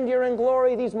grandeur and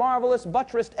glory, these marvelous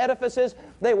buttressed edifices?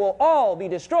 They will all be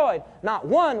destroyed. Not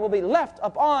one will be left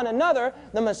upon another.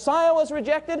 The Messiah was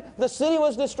rejected. The city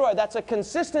was destroyed. That's a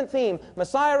consistent theme.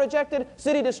 Messiah rejected,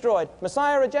 city destroyed.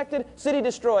 Messiah rejected, city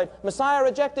destroyed. Messiah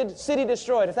rejected, city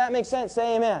destroyed. If that makes sense,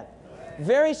 say amen.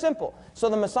 Very simple. So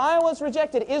the Messiah was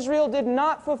rejected. Israel did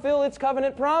not fulfill its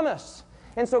covenant promise.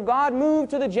 And so God moved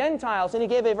to the Gentiles, and He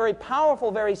gave a very powerful,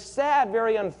 very sad,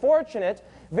 very unfortunate,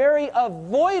 very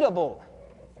avoidable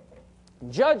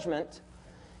judgment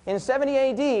in 70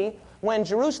 A.D. when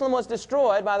Jerusalem was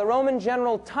destroyed by the Roman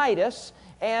general Titus,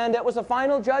 and it was a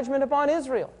final judgment upon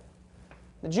Israel.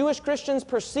 The Jewish Christians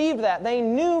perceived that. They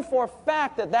knew for a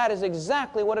fact that that is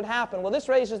exactly what had happened. Well, this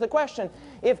raises the question,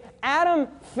 if Adam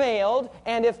failed,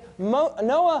 and if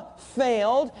Noah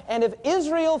failed, and if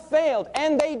Israel failed,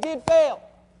 and they did fail,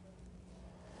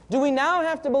 do we now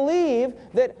have to believe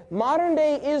that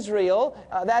modern-day Israel,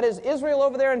 that is Israel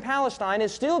over there in Palestine,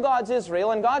 is still God's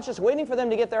Israel, and God's just waiting for them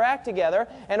to get their act together,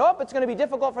 and it's going to be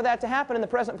difficult for that to happen in the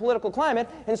present political climate,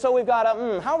 and so we've got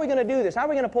to, how are we going to do this? How are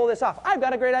we going to pull this off? I've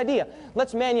got a great idea.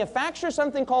 Let's manufacture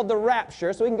something called the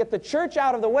rapture so we can get the church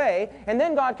out of the way, and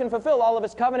then God can fulfill all of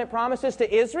His covenant promises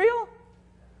to Israel?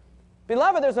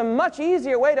 Beloved, there's a much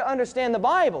easier way to understand the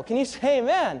Bible. Can you say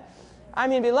amen? I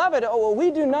mean, beloved,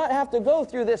 we do not have to go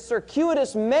through this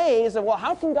circuitous maze of, well,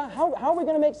 how are we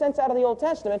going to make sense out of the Old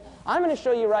Testament? I'm going to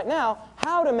show you right now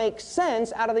how to make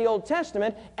sense out of the Old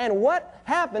Testament and what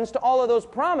happens to all of those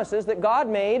promises that God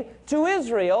made to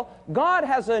Israel. God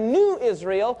has a new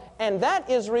Israel, and that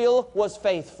Israel was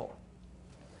faithful.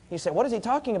 You say, what is he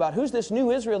talking about? Who's this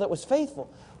new Israel that was faithful?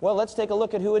 Well, let's take a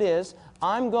look at who it is.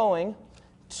 I'm going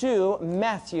to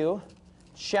Matthew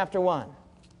chapter 1.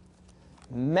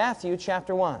 Matthew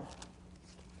chapter 1.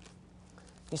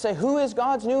 You say, who is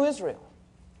God's new Israel?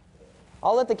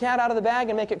 I'll let the cat out of the bag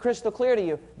and make it crystal clear to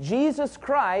you. Jesus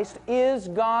Christ is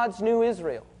God's new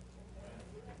Israel.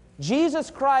 Jesus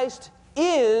Christ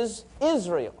is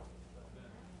Israel.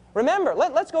 Remember,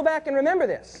 let's go back and remember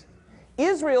this.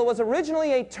 Israel was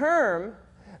originally a term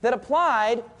that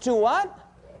applied to what?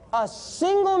 A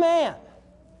single man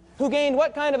who gained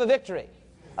what kind of a victory?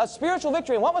 A spiritual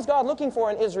victory. And what was God looking for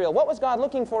in Israel? What was God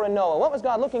looking for in Noah? What was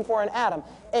God looking for in Adam?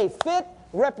 A fit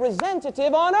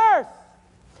representative on earth.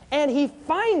 And He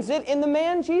finds it in the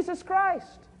man Jesus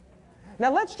Christ.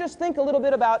 Now let's just think a little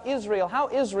bit about Israel, how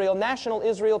Israel, national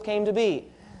Israel, came to be.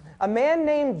 A man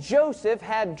named Joseph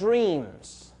had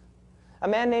dreams. A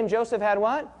man named Joseph had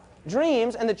what?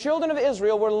 Dreams, and the children of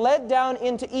Israel were led down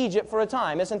into Egypt for a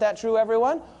time. Isn't that true,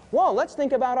 everyone? Whoa, let's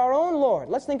think about our own Lord.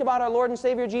 Let's think about our Lord and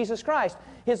Savior Jesus Christ.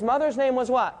 His mother's name was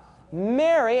what?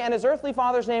 Mary, and His earthly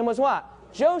father's name was what?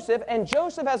 Joseph. And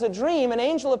Joseph has a dream. An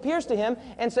angel appears to him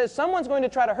and says, someone's going to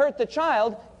try to hurt the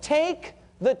child. Take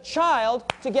the child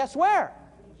to guess where?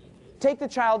 Take the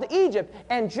child to Egypt.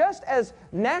 And just as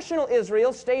national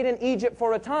Israel stayed in Egypt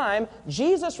for a time,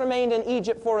 Jesus remained in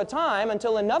Egypt for a time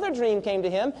until another dream came to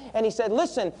him, and he said,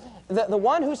 listen, the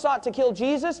one who sought to kill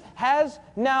Jesus has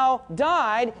now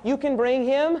died. You can bring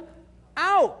him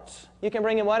out. You can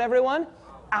bring him what, everyone?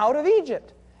 Out of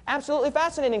Egypt. Absolutely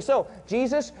fascinating. So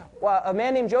Jesus, a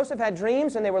man named Joseph had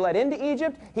dreams, and they were led into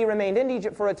Egypt. He remained in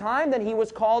Egypt for a time. Then he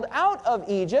was called out of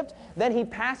Egypt. Then he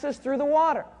passes through the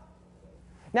water.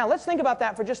 Now, let's think about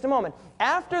that for just a moment.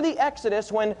 After the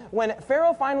Exodus, when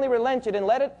Pharaoh finally relented and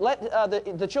let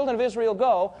the children of Israel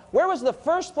go, where was the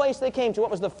first place they came to?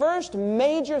 What was the first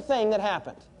major thing that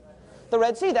happened? The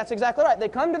Red Sea. That's exactly right. They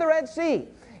come to the Red Sea.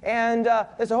 And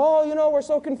they say, oh, we're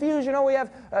so confused. We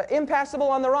have impassable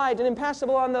on the right and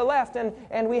impassable on the left.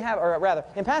 And we have, or rather,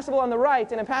 impassable on the right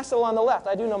and impassable on the left.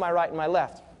 I do know my right and my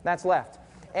left. That's left.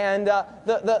 And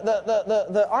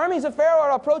the armies of Pharaoh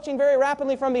are approaching very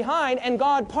rapidly from behind, and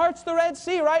God parts the Red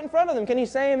Sea right in front of them. Can you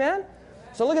say amen?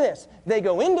 So look at this. They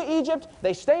go into Egypt.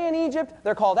 They stay in Egypt.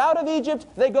 They're called out of Egypt.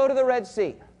 They go to the Red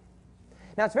Sea.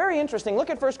 Now, it's very interesting. Look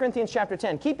at 1 Corinthians chapter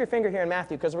 10. Keep your finger here in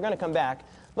Matthew because we're going to come back.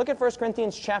 Look at 1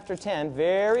 Corinthians chapter 10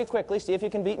 very quickly. See if you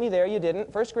can beat me there. You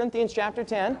didn't. 1 Corinthians chapter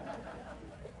 10.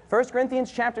 1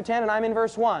 Corinthians chapter 10, and I'm in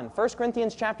verse 1. 1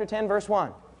 Corinthians chapter 10, verse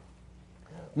 1.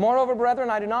 Moreover,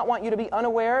 brethren, I do not want you to be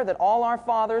unaware that all our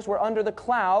fathers were under the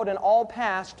cloud and all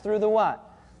passed through the what?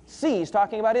 Seas,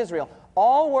 talking about Israel.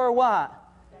 All were what?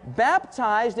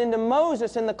 Baptized into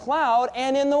Moses in the cloud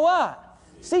and in the what?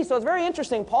 Sea. So it's very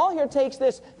interesting. Paul here takes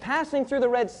this passing through the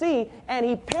Red Sea and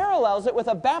he parallels it with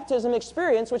a baptism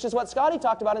experience, which is what Scotty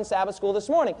talked about in Sabbath school this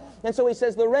morning. And so he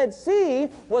says the Red Sea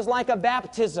was like a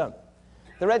baptism.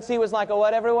 The Red Sea was like a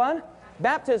what, everyone?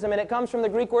 Baptism, and it comes from the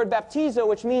Greek word baptizo,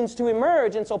 which means to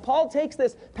emerge. And so Paul takes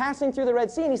this passing through the Red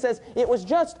Sea and he says it was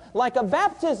just like a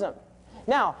baptism.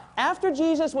 Now, after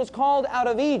Jesus was called out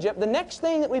of Egypt, the next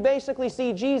thing that we basically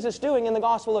see Jesus doing in the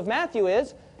Gospel of Matthew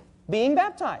is being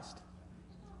baptized.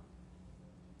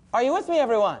 Are you with me,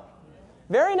 everyone?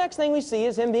 Very next thing we see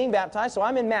is him being baptized. So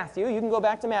I'm in Matthew. You can go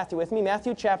back to Matthew with me.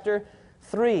 Matthew chapter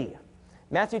 3.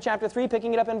 Matthew chapter 3,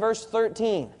 picking it up in verse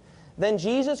 13. Then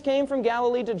Jesus came from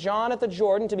Galilee to John at the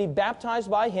Jordan to be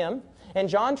baptized by him. And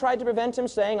John tried to prevent him,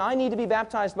 saying, I need to be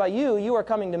baptized by you. You are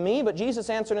coming to me. But Jesus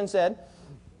answered and said,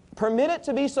 Permit it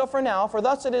to be so for now, for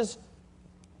thus it is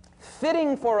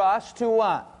fitting for us to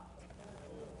what?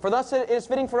 For thus it is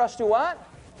fitting for us to what?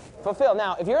 Fulfill.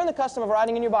 Now, if you're in the custom of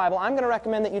writing in your Bible, I'm going to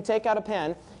recommend that you take out a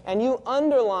pen and you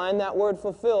underline that word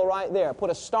fulfill right there. Put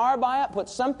a star by it, put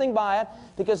something by it,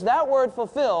 because that word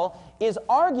fulfill is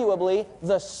arguably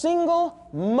the single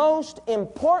most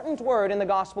important word in the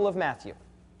Gospel of Matthew.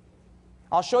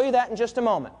 I'll show you that in just a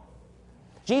moment.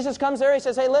 Jesus comes there, he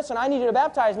says, hey, listen, I need you to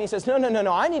baptize me. He says, no,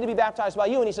 I need to be baptized by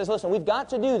you. And he says, listen, we've got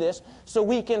to do this so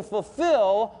we can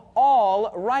fulfill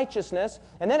all righteousness.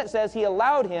 And then it says he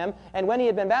allowed him, and when he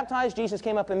had been baptized, Jesus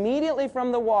came up immediately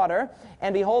from the water,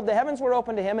 and behold, the heavens were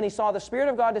opened to him, and he saw the Spirit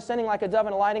of God descending like a dove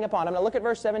and alighting upon him. Now look at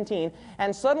verse 17.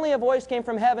 And suddenly a voice came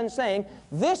from heaven saying,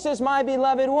 This is my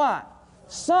beloved what?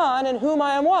 Son, in whom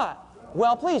I am what?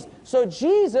 Well pleased. So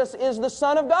Jesus is the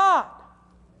Son of God.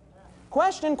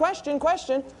 Question.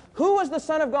 Who was the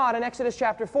Son of God in Exodus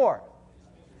chapter 4?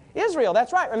 Israel,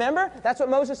 that's right. Remember? That's what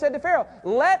Moses said to Pharaoh.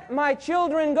 Let my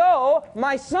children go,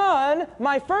 my son,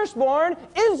 my firstborn,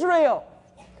 Israel.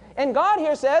 And God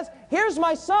here says, here's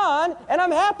my son, and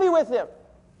I'm happy with him.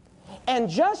 And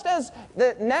just as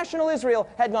the national Israel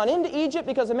had gone into Egypt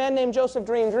because a man named Joseph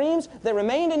dreamed dreams, they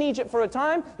remained in Egypt for a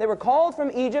time. They were called from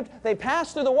Egypt. They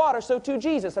passed through the water. So too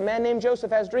Jesus. A man named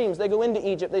Joseph has dreams. They go into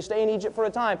Egypt. They stay in Egypt for a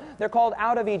time. They're called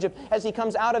out of Egypt. As he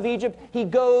comes out of Egypt, he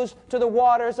goes to the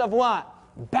waters of what?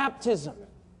 Baptism.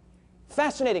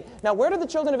 Fascinating. Now, where did the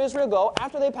children of Israel go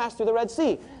after they passed through the Red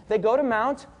Sea? They go to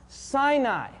Mount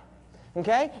Sinai.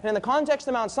 Okay? And in the context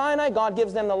of Mount Sinai, God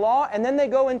gives them the law, and then they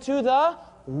go into the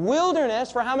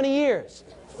wilderness for how many years?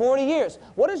 40 years.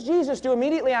 What does Jesus do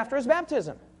immediately after his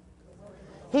baptism?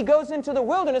 He goes into the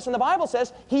wilderness, and the Bible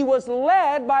says he was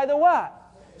led by the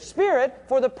what? Spirit,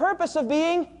 for the purpose of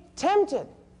being tempted.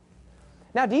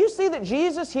 Now, do you see that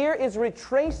Jesus here is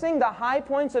retracing the high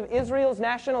points of Israel's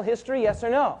national history, yes or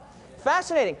no?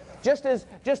 Fascinating. Just as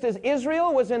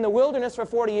Israel was in the wilderness for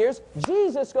 40 years,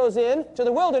 Jesus goes into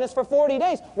the wilderness for 40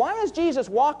 days. Why is Jesus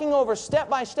walking over step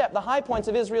by step the high points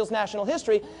of Israel's national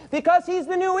history? Because he's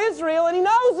the new Israel and he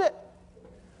knows it.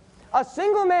 A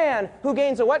single man who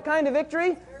gains a what kind of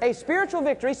victory? A spiritual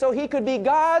victory, so he could be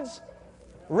God's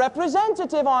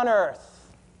representative on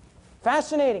earth.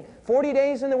 Fascinating. 40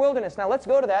 days in the wilderness. Now let's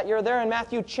go to that. You're there in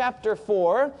Matthew chapter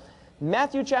 4.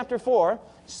 Matthew chapter 4.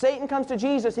 Satan comes to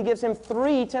Jesus. He gives him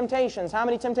 3 temptations. How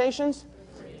many temptations?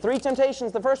 3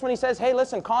 temptations. The first one he says, hey,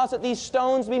 listen, cause that these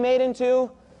stones be made into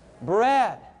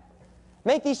bread.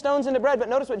 Make these stones into bread. But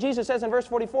notice what Jesus says in verse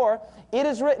 44. It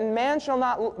is written, man shall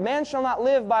not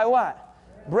live by what?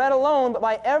 Bread alone, but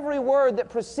by every word that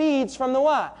proceeds from the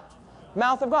what?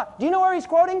 Mouth of God. Do you know where he's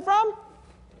quoting from?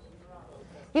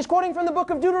 He's quoting from the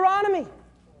book of Deuteronomy.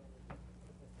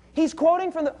 He's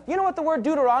quoting from the... You know what the word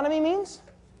Deuteronomy means?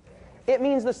 It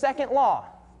means the second law.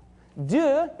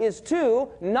 De is two,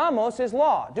 namos is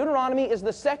law. Deuteronomy is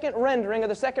the second rendering or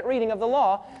the second reading of the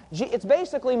law. It's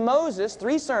basically Moses,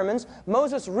 3 sermons.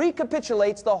 Moses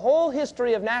recapitulates the whole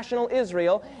history of national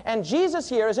Israel. And Jesus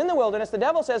here is in the wilderness. The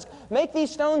devil says, make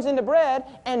these stones into bread.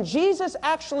 And Jesus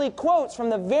actually quotes from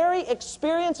the very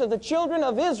experience of the children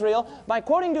of Israel by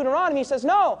quoting Deuteronomy. He says,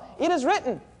 no, it is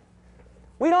written.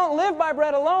 We don't live by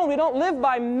bread alone. We don't live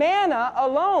by manna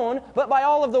alone, but by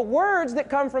all of the words that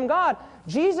come from God.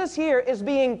 Jesus here is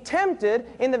being tempted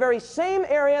in the very same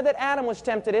area that Adam was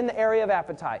tempted in, the area of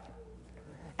appetite.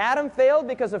 Adam failed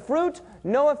because of fruit.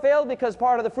 Noah failed because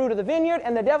part of the fruit of the vineyard,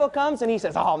 and the devil comes and he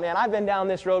says, oh man, I've been down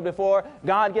this road before.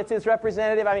 God gets his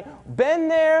representative. I mean, been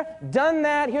there, done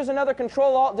that. Here's another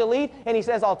Control-Alt-Delete, and he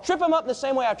says, I'll trip him up the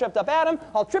same way I tripped up Adam.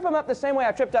 I'll trip him up the same way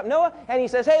I tripped up Noah. And he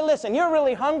says, hey, listen, you're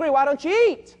really hungry. Why don't you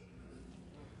eat?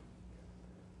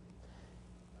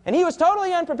 And he was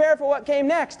totally unprepared for what came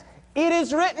next. It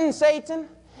is written, Satan.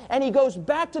 And he goes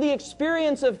back to the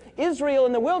experience of Israel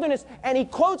in the wilderness, and he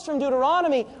quotes from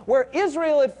Deuteronomy, where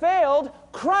Israel had failed,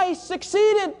 Christ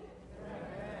succeeded.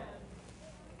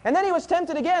 And then he was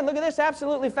tempted again. Look at this,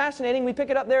 absolutely fascinating. We pick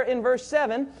it up there in verse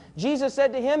 7. Jesus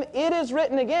said to him, it is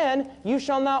written again, you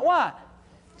shall not what?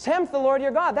 Tempt the Lord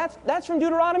your God. That's from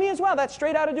Deuteronomy as well. That's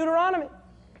straight out of Deuteronomy.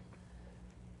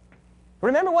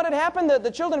 Remember what had happened?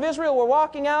 The children of Israel were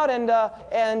walking out, and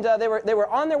they were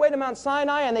on their way to Mount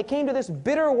Sinai, and they came to this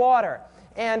bitter water.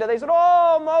 And they said,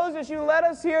 oh, Moses, you led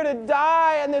us here to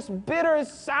die in this bitter,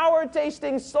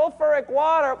 sour-tasting, sulfuric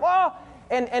water. Oh.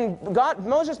 And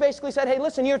Moses basically said, hey,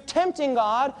 listen, you're tempting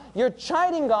God, you're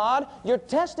chiding God, you're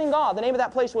testing God. The name of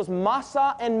that place was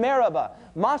Massah and Meribah.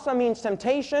 Massah means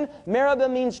temptation, Meribah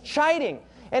means chiding.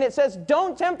 And it says,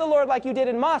 don't tempt the Lord like you did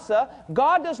in Massah.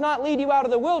 God does not lead you out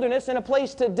of the wilderness in a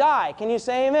place to die. Can you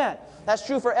say amen? That's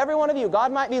true for every one of you.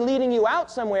 God might be leading you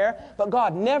out somewhere, but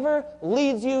God never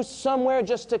leads you somewhere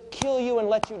just to kill you and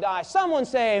let you die. Someone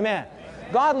say amen.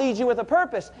 God leads you with a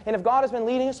purpose. And if God has been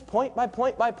leading us point by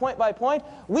point by point by point,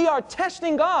 we are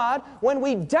testing God when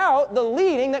we doubt the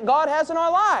leading that God has in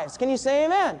our lives. Can you say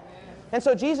amen? And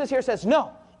so Jesus here says,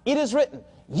 no, it is written,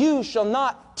 you shall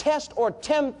not test or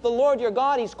tempt the Lord your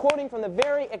God. He's quoting from the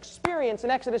very experience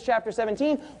in Exodus chapter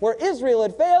 17 where Israel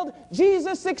had failed,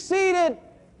 Jesus succeeded.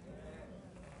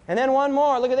 And then one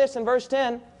more. Look at this in verse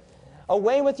 10.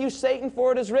 Away with you, Satan,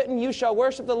 for it is written, you shall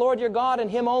worship the Lord your God,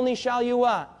 and him only shall you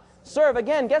what? Serve.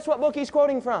 Again, guess what book he's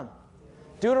quoting from?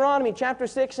 Deuteronomy chapter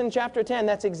 6 and chapter 10.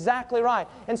 That's exactly right.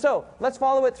 And so, let's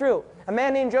follow it through. A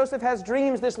man named Joseph has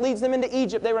dreams. This leads them into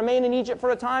Egypt. They remain in Egypt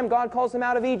for a time. God calls them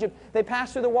out of Egypt. They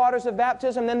pass through the waters of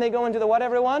baptism. Then they go into the what,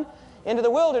 everyone? Into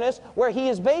the wilderness, where he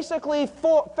is basically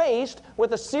faced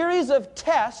with a series of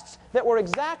tests that were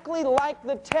exactly like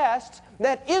the tests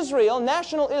that Israel,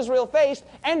 national Israel, faced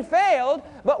and failed.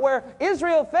 But where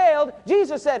Israel failed,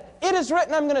 Jesus said, it is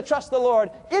written I'm going to trust the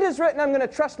Lord. It is written I'm going to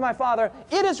trust my Father.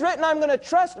 It is written I'm going to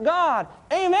trust God.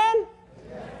 Amen?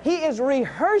 He is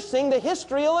rehearsing the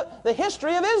history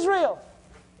of Israel.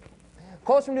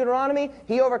 Quotes from Deuteronomy,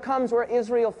 he overcomes where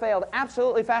Israel failed.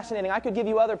 Absolutely fascinating. I could give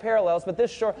you other parallels, but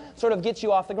this sort of gets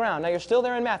you off the ground. Now, you're still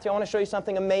there in Matthew. I want to show you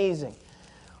something amazing.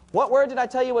 What word did I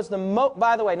tell you was the most...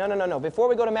 By the way, no. Before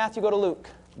we go to Matthew, go to Luke.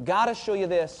 Got to show you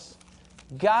this.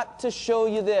 Got to show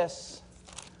you this.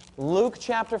 Luke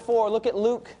chapter 4. Look at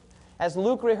Luke. As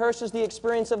Luke rehearses the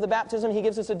experience of the baptism, he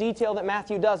gives us a detail that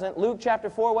Matthew doesn't. Luke chapter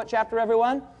 4. What chapter,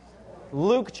 everyone?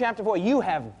 Luke chapter 4. You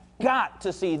have got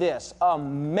to see this.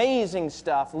 Amazing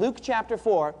stuff. Luke chapter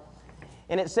 4.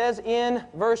 And it says in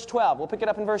verse 12. We'll pick it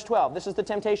up in verse 12. This is the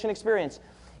temptation experience.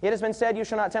 It has been said, you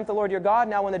shall not tempt the Lord your God.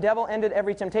 Now when the devil ended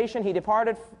every temptation, he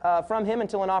departed from him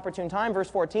until an opportune time. Verse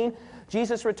 14.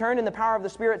 Jesus returned in the power of the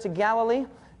Spirit to Galilee.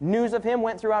 News of him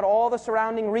went throughout all the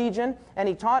surrounding region, and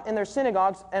he taught in their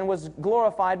synagogues and was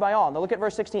glorified by all. Now look at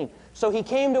verse 16. So he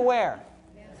came to where?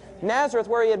 Nazareth,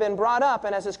 where he had been brought up,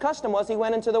 and as his custom was, he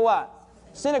went into the what?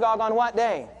 Synagogue on what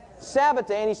day? Sabbath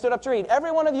day, and he stood up to read.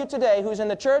 Every one of you today who's in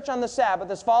the church on the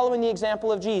Sabbath is following the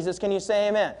example of Jesus. Can you say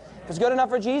amen? If it's good enough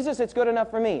for Jesus, it's good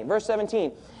enough for me. Verse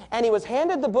 17. And he was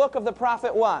handed the book of the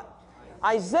prophet what?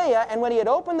 Isaiah, and when he had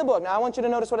opened the book, now I want you to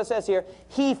notice what it says here,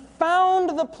 he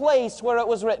found the place where it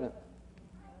was written.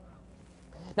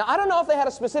 Now, I don't know if they had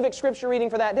a specific scripture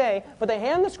reading for that day, but they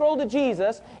hand the scroll to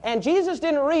Jesus, and Jesus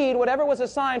didn't read whatever was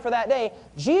assigned for that day.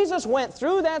 Jesus went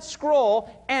through that scroll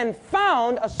and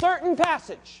found a certain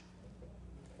passage.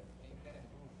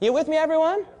 You with me,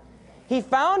 everyone? He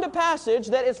found a passage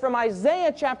that is from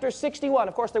Isaiah chapter 61.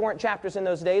 Of course, there weren't chapters in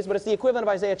those days, but it's the equivalent of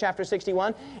Isaiah chapter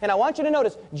 61. And I want you to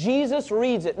notice, Jesus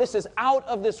reads it. This is out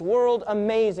of this world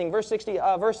amazing. Verse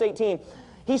 18.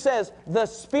 He says, the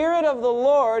Spirit of the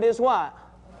Lord is what?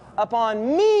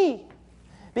 Upon me,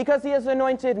 because he has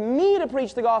anointed me to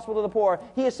preach the gospel to the poor.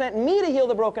 He has sent me to heal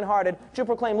the brokenhearted, to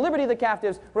proclaim liberty to the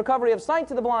captives, recovery of sight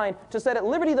to the blind, to set at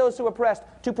liberty those who are oppressed,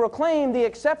 to proclaim the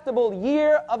acceptable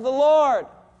year of the Lord.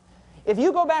 If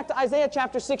you go back to Isaiah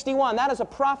chapter 61, that is a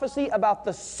prophecy about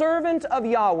the servant of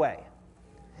Yahweh.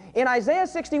 In Isaiah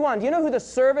 61, do you know who the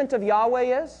servant of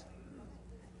Yahweh is?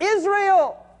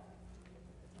 Israel.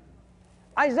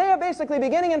 Isaiah, basically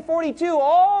beginning in 42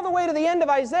 all the way to the end of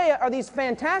Isaiah, are these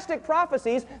fantastic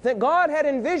prophecies that God had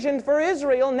envisioned for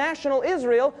Israel, national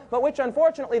Israel, but which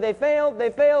unfortunately they failed.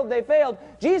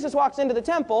 Jesus walks into the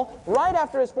temple right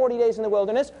after his 40 days in the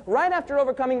wilderness, right after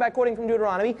overcoming by quoting from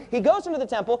Deuteronomy. He goes into the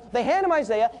temple, they hand him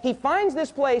Isaiah, he finds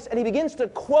this place, and he begins to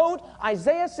quote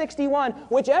Isaiah 61,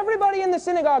 which everybody in the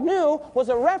synagogue knew was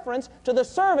a reference to the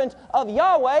servant of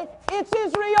Yahweh. It's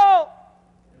Israel!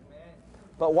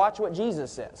 But watch what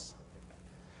Jesus says.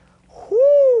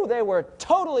 Whoo! They were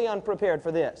totally unprepared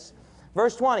for this.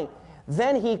 Verse 20.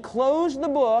 Then he closed the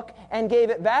book and gave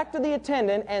it back to the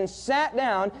attendant and sat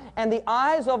down, and the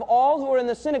eyes of all who were in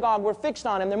the synagogue were fixed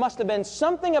on him. There must have been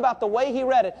something about the way he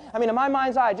read it. I mean, in my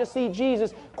mind's eye, I just see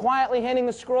Jesus quietly handing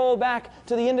the scroll back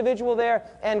to the individual there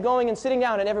and going and sitting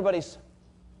down, and everybody's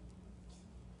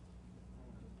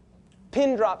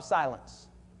pin drop silence.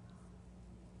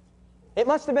 It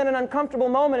must have been an uncomfortable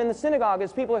moment in the synagogue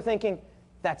as people are thinking,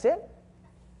 that's it?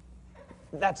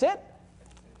 That's it?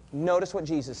 Notice what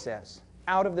Jesus says.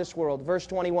 Out of this world. Verse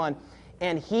 21.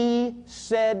 And he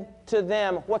said to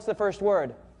them, what's the first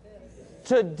word?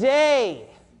 Today,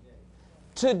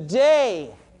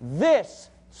 this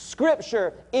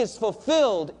Scripture is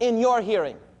fulfilled in your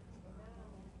hearing.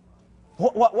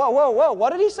 Whoa.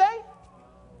 What did he say?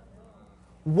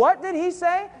 What did he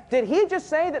say? Did he just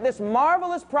say that this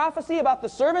marvelous prophecy about the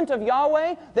servant of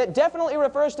Yahweh that definitely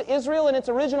refers to Israel in its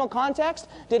original context,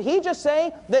 did he just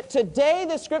say that today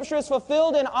this Scripture is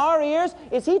fulfilled in our ears?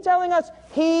 Is he telling us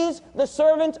he's the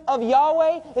servant of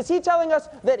Yahweh? Is he telling us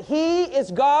that he is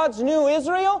God's new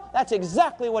Israel? That's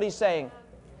exactly what he's saying.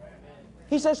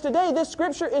 He says today this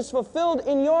Scripture is fulfilled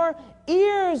in your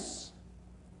ears.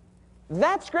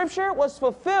 That Scripture was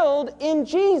fulfilled in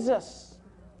Jesus.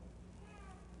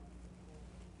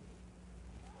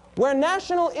 Where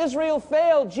national Israel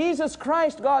failed, Jesus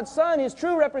Christ, God's Son, His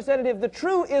true representative, the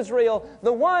true Israel,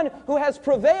 the one who has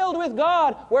prevailed with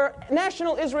God. Where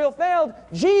national Israel failed,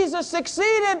 Jesus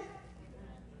succeeded.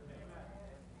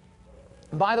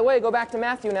 By the way, go back to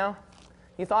Matthew now.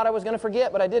 You thought I was going to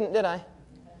forget, but I didn't, did I?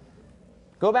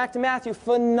 Go back to Matthew.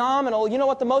 Phenomenal. You know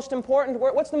what the most important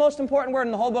word? What's the most important word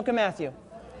in the whole book of Matthew?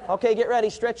 Okay, get ready.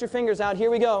 Stretch your fingers out.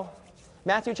 Here we go.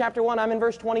 Matthew chapter 1, I'm in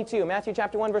verse 22. Matthew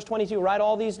chapter 1, verse 22. Write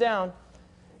all these down.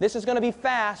 This is going to be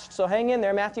fast, so hang in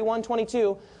there. Matthew 1,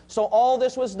 22. So all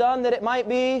this was done that it might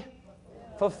be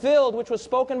fulfilled, which was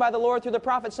spoken by the Lord through the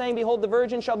prophet, saying, Behold, the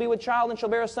virgin shall be with child and shall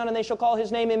bear a son, and they shall call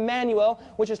his name Emmanuel,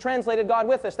 which is translated God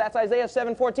with us. That's Isaiah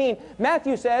 7:14.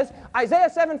 Matthew says, Isaiah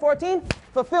 7:14,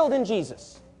 fulfilled in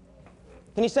Jesus.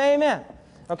 Can you say amen?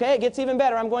 Okay, it gets even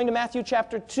better. I'm going to Matthew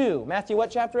chapter 2. Matthew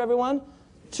what chapter, everyone?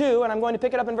 2, and I'm going to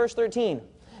pick it up in verse 13.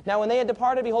 Now when they had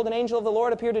departed, behold, an angel of the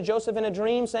Lord appeared to Joseph in a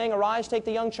dream, saying, Arise, take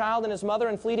the young child and his mother,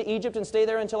 and flee to Egypt, and stay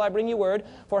there until I bring you word.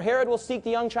 For Herod will seek the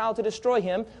young child to destroy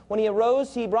him. When he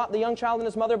arose, he brought the young child and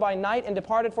his mother by night, and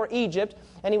departed for Egypt.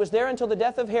 And he was there until the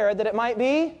death of Herod, that it might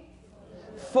be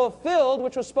fulfilled,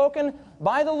 which was spoken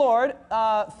by the Lord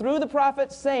through the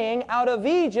prophet, saying, Out of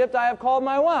Egypt I have called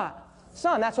my what?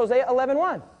 Son. That's Hosea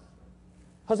 11:1.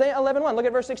 Hosea 11:1. Look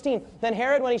at verse 16. Then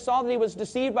Herod, when he saw that he was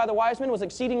deceived by the wise men, was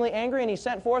exceedingly angry, and he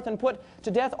sent forth and put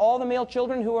to death all the male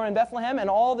children who were in Bethlehem and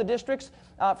all the districts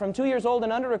from 2 years old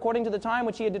and under, according to the time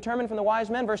which he had determined from the wise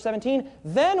men. Verse 17.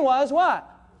 Then was what?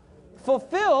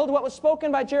 Fulfilled what was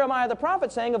spoken by Jeremiah the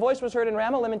prophet, saying, A voice was heard in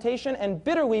Ramah, lamentation and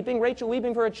bitter weeping, Rachel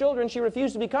weeping for her children. She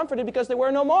refused to be comforted because there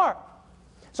were no more.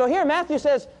 So here Matthew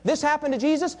says, this happened to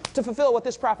Jesus to fulfill what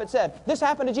this prophet said. This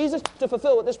happened to Jesus to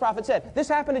fulfill what this prophet said. This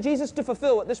happened to Jesus to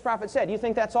fulfill what this prophet said. You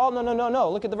think that's all?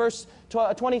 No. Look at the verse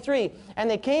 23. And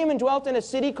they came and dwelt in a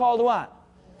city called what?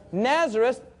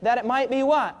 Nazareth, that it might be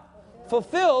what?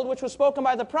 Fulfilled, which was spoken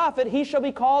by the prophet, he shall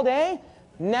be called a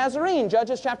Nazarene.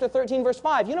 Judges chapter 13, verse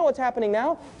 5. You know what's happening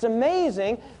now? It's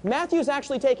amazing. Matthew's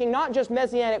actually taking not just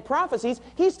messianic prophecies,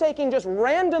 he's taking just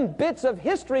random bits of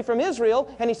history from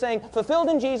Israel, and he's saying, fulfilled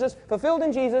in Jesus, fulfilled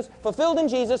in Jesus, fulfilled in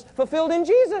Jesus, fulfilled in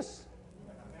Jesus.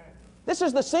 This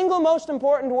is the single most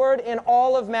important word in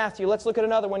all of Matthew. Let's look at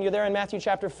another one. You're there in Matthew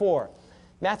chapter 4.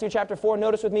 Matthew chapter 4,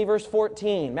 notice with me verse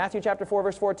 14. Matthew chapter 4,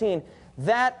 verse 14.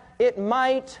 That it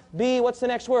might be, what's the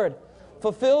next word?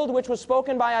 Fulfilled, which was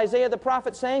spoken by Isaiah the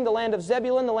prophet, saying, The land of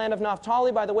Zebulun, the land of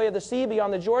Naphtali, by the way of the sea,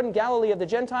 beyond the Jordan, Galilee of the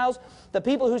Gentiles. The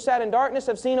people who sat in darkness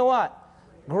have seen a what?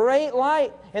 Great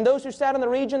light. And those who sat in the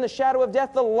region, the shadow of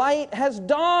death, the light has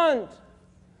dawned.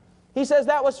 He says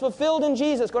that was fulfilled in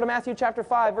Jesus. Go to Matthew chapter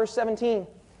 5, verse 17.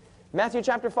 Matthew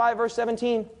chapter 5, verse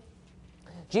 17.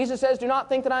 Jesus says, Do not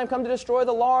think that I am come to destroy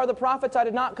the law or the prophets. I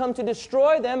did not come to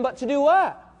destroy them, but to do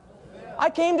what? I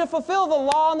came to fulfill the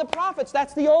law and the prophets.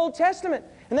 That's the Old Testament.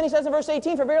 And then he says in verse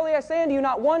 18, for verily I say unto you,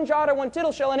 not one jot or one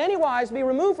tittle shall in any wise be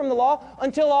removed from the law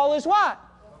until all is what?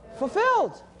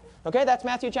 Fulfilled. Okay, that's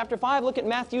Matthew chapter 5. Look at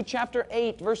Matthew chapter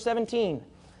 8, verse 17.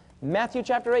 Matthew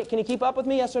chapter 8. Can you keep up with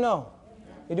me, yes or no?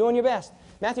 You're doing your best.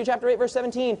 Matthew chapter 8, verse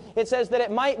 17. It says that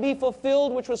it might be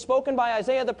fulfilled which was spoken by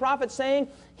Isaiah the prophet, saying,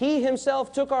 He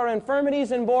Himself took our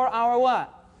infirmities and bore our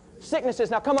what? Sicknesses.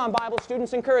 Now come on, Bible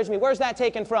students, encourage me. Where's that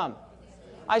taken from?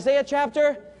 Isaiah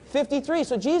chapter 53.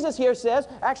 So Jesus here says,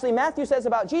 actually Matthew says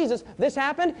about Jesus, this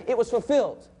happened, it was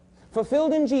fulfilled.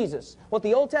 Fulfilled in Jesus. What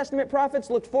the Old Testament prophets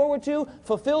looked forward to,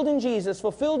 fulfilled in Jesus,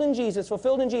 fulfilled in Jesus,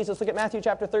 fulfilled in Jesus. Look at Matthew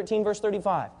chapter 13, verse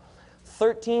 35.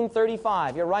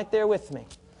 13:35. You're right there with me.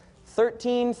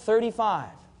 13:35.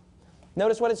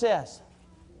 Notice what it says.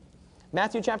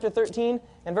 Matthew chapter 13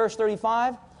 and verse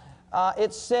 35.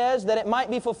 It says that it might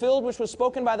be fulfilled which was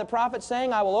spoken by the prophet,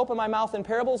 saying, I will open my mouth in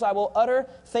parables, I will utter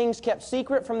things kept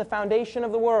secret from the foundation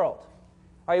of the world.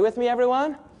 Are you with me,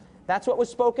 everyone? That's what was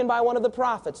spoken by one of the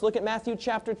prophets. Look at Matthew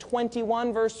chapter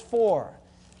 21, verse 4.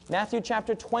 Matthew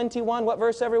chapter 21, what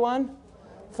verse, everyone?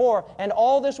 4. And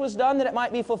all this was done that it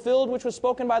might be fulfilled which was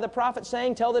spoken by the prophet,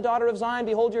 saying, Tell the daughter of Zion,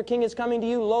 behold, your king is coming to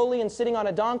you, lowly and sitting on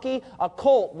a donkey, a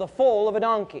colt, the foal of a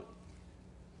donkey.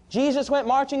 Jesus went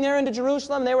marching there into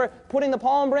Jerusalem. They were putting the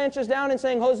palm branches down and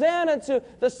saying, Hosanna to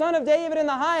the Son of David in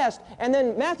the highest. And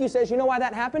then Matthew says, you know why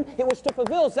that happened? It was to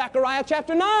fulfill Zechariah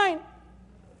chapter 9.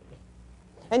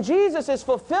 And Jesus is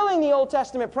fulfilling the Old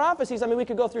Testament prophecies. I mean, we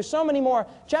could go through so many more.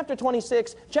 Chapter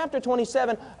 26, chapter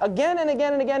 27, again and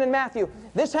again and again in Matthew.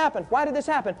 This happened. Why did this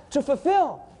happen? To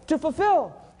fulfill, to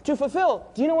fulfill, to fulfill.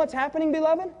 Do you know what's happening,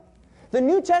 beloved? The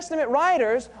New Testament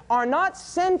writers are not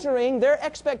centering their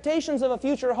expectations of a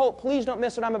future hope. Please don't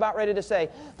miss what I'm about ready to say.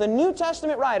 The New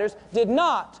Testament writers did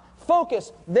not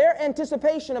focus their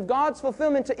anticipation of God's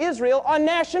fulfillment to Israel on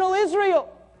national Israel.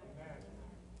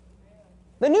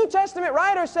 The New Testament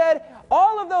writer said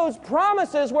all of those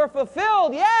promises were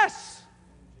fulfilled, yes,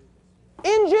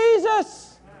 in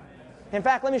Jesus. In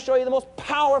fact, let me show you the most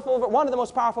powerful, one of the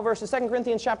most powerful verses, 2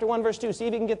 Corinthians chapter 1, verse 2. See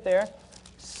if you can get there.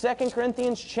 2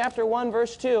 Corinthians chapter 1,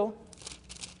 verse 2.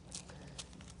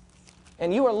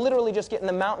 And you are literally just getting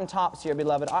the mountaintops here,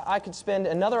 beloved. I could spend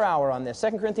another hour on this.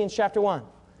 2 Corinthians chapter 1.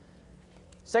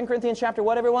 2 Corinthians chapter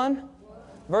what, everyone?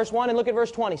 Verse 1, and look at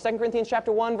verse 20. 2 Corinthians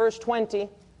chapter 1, verse 20.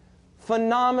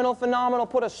 Phenomenal, phenomenal.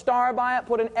 Put a star by it,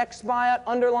 put an X by it,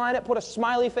 underline it, put a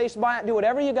smiley face by it. Do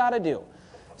whatever you got to do.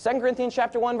 2 Corinthians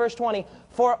chapter 1, verse 20.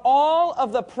 For all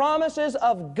of the promises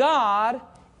of God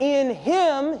in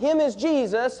Him, Him is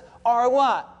Jesus, are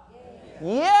what?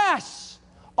 Yes!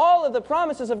 All of the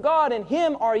promises of God in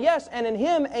Him are yes, and in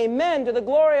Him, amen, to the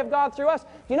glory of God through us. Do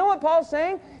you know what Paul's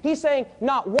saying? He's saying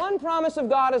not one promise of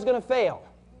God is going to fail.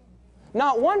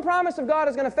 Not one promise of God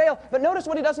is going to fail. But notice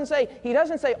what he doesn't say. He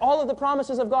doesn't say all of the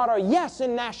promises of God are yes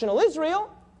in national Israel.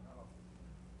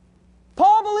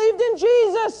 Paul believed in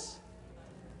Jesus.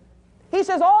 He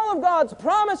says all of God's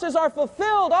promises are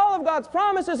fulfilled. All of God's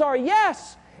promises are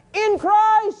yes in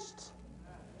Christ.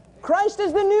 Christ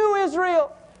is the new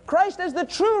Israel. Christ as the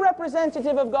true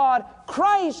representative of God.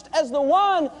 Christ as the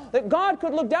one that God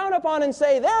could look down upon and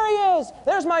say, there He is.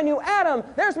 There's my new Adam.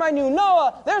 There's my new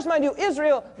Noah. There's my new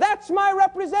Israel. That's my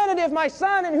representative, my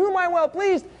son, in whom I'm well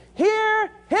pleased. Hear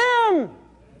Him.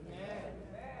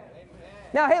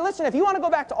 Now, hey, listen, if you want to go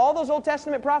back to all those Old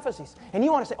Testament prophecies, and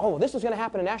you want to say, oh, this was going to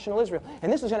happen in national Israel,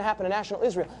 and this is going to happen in national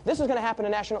Israel, this is going to happen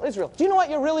in national Israel. Do you know what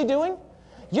you're really doing?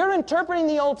 You're interpreting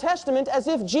the Old Testament as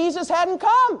if Jesus hadn't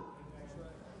come.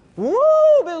 Woo,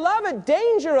 beloved,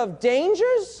 danger of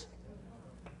dangers.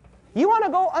 You want to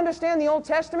go understand the Old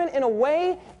Testament in a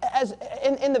way, as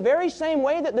in the very same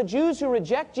way that the Jews who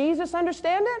reject Jesus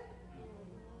understand it?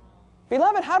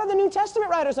 Beloved, how do the New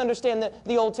Testament writers understand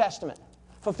the Old Testament?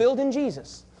 Fulfilled in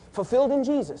Jesus. Fulfilled in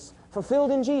Jesus.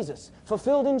 Fulfilled in Jesus.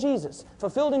 Fulfilled in Jesus.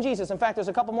 Fulfilled in Jesus. In fact, there's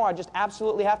a couple more I just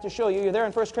absolutely have to show you. You're there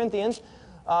in 1 Corinthians,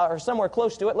 or somewhere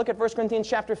close to it. Look at 1 Corinthians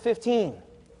chapter 15.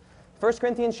 1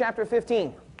 Corinthians chapter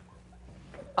 15.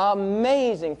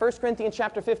 Amazing. 1 Corinthians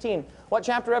chapter 15. What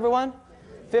chapter, everyone?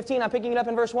 15. I'm picking it up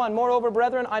in verse 1. Moreover,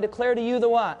 brethren, I declare to you the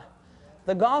what?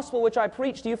 The gospel which I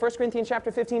preached to you, 1 Corinthians chapter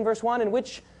 15, verse 1, in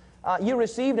which you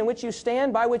received, in which you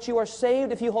stand, by which you are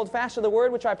saved, if you hold fast to the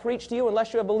word which I preached to you,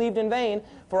 unless you have believed in vain.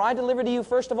 For I delivered to you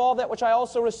first of all that which I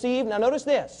also received. Now notice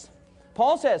this.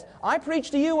 Paul says, I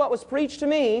preached to you what was preached to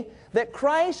me, that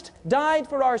Christ died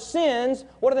for our sins.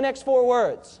 What are the next four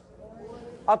words?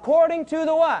 According to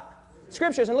the what?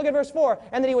 Scriptures. And look at verse 4.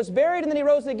 And that He was buried, and then He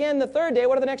rose again the third day.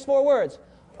 What are the next four words?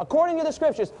 According to the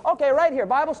Scriptures. Okay, right here,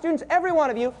 Bible students, every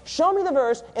one of you, show me the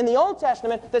verse in the Old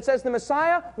Testament that says the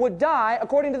Messiah would die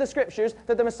according to the Scriptures,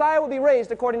 that the Messiah would be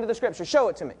raised according to the Scriptures. Show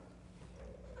it to me.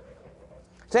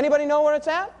 Does anybody know where it's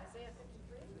at?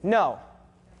 No.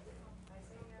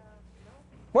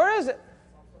 Where is it?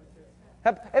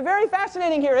 Very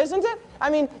fascinating here, isn't it? I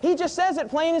mean, he just says it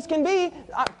plain as can be.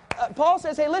 Paul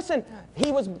says, hey, listen,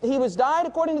 he was died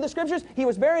according to the Scriptures, he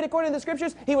was buried according to the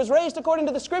Scriptures, he was raised according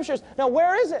to the Scriptures. Now,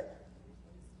 where is it?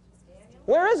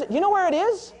 Where is it? You know where it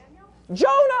is?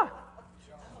 Jonah!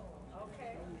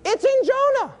 It's in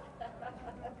Jonah!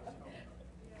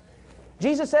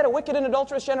 Jesus said, a wicked and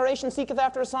adulterous generation seeketh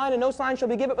after a sign, and no sign shall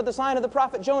be given but the sign of the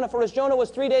prophet Jonah. For as Jonah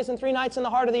was 3 days and 3 nights in the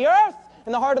heart of the earth,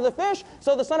 in the heart of the fish,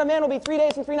 so the Son of Man will be 3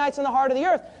 days and 3 nights in the heart of the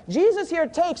earth. Jesus here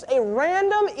takes a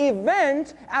random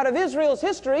event out of Israel's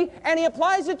history and he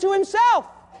applies it to himself.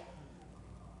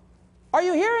 Are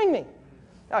you hearing me?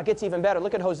 Oh, it gets even better.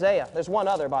 Look at Hosea. There's one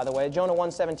other, by the way, Jonah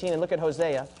 1:17, and look at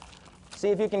Hosea. See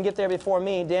if you can get there before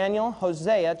me. Daniel,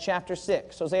 Hosea chapter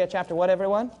 6. Hosea chapter what,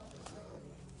 everyone?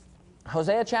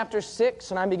 Hosea chapter 6,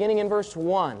 and I'm beginning in verse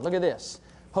 1. Look at this.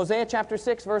 Hosea chapter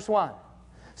 6, verse 1.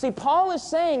 See, Paul is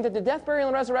saying that the death, burial,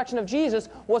 and resurrection of Jesus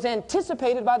was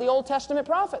anticipated by the Old Testament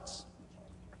prophets.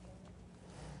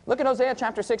 Look at Hosea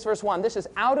chapter 6, verse 1. This is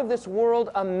out of this world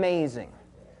amazing.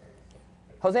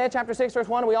 Hosea chapter 6, verse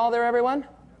 1. Are we all there, everyone?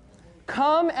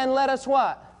 Come and let us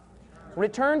what?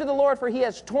 Return to the Lord, for He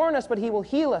has torn us, but He will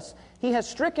heal us. He has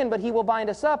stricken, but He will bind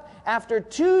us up. After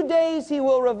 2 days He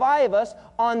will revive us.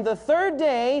 On the third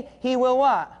day He will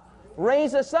what?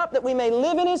 Raise us up that we may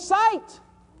live in His sight.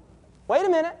 Wait a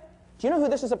minute. Do you know who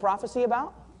this is a prophecy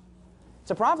about?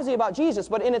 It's a prophecy about Jesus,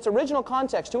 but in its original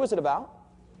context, who is it about?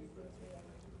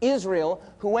 Israel,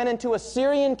 who went into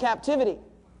Assyrian captivity.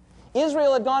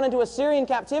 Israel had gone into Assyrian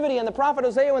captivity, and the prophet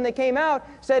Hosea, when they came out,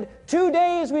 said, 2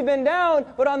 days we've been down,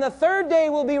 but on the third day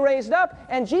we'll be raised up.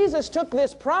 And Jesus took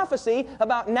this prophecy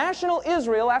about national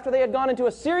Israel after they had gone into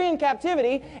Assyrian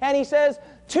captivity, and He says,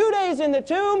 2 days in the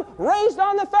tomb, raised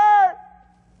on the third.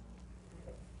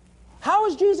 How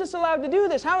is Jesus allowed to do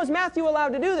this? How is Matthew allowed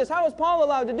to do this? How is Paul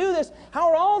allowed to do this?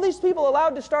 How are all these people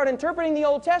allowed to start interpreting the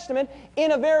Old Testament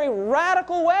in a very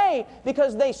radical way?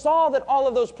 Because they saw that all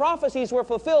of those prophecies were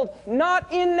fulfilled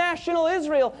not in national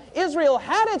Israel. Israel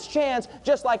had its chance,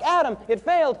 just like Adam, it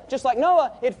failed. Just like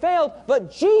Noah, it failed.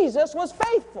 But Jesus was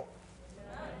faithful.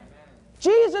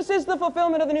 Jesus is the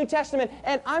fulfillment of the New Testament.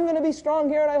 And I'm going to be strong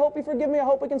here, and I hope you forgive me. I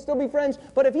hope we can still be friends.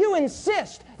 But if you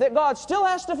insist that God still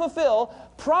has to fulfill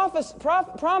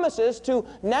promises to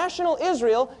national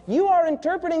Israel, you are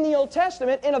interpreting the Old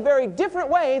Testament in a very different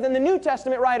way than the New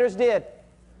Testament writers did.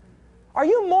 Are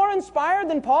you more inspired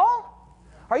than Paul?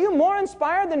 Are you more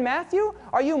inspired than Matthew?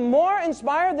 Are you more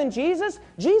inspired than Jesus?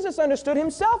 Jesus understood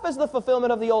Himself as the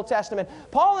fulfillment of the Old Testament.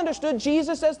 Paul understood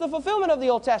Jesus as the fulfillment of the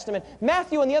Old Testament.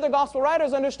 Matthew and the other gospel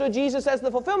writers understood Jesus as the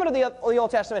fulfillment of the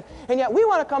Old Testament. And yet we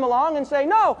want to come along and say,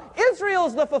 no,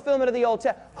 Israel's the fulfillment of the Old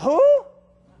Testament. Who?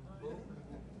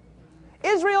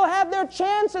 Israel had their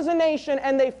chance as a nation,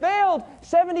 and they failed.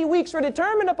 70 weeks were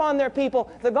determined upon their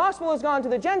people. The gospel has gone to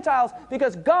the Gentiles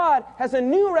because God has a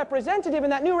new representative,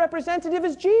 and that new representative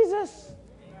is Jesus.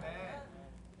 Amen.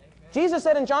 Jesus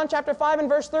said in John chapter 5 and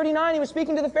verse 39, He was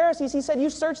speaking to the Pharisees, He said, you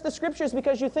search the Scriptures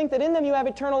because you think that in them you have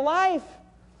eternal life.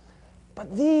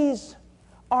 But these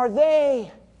are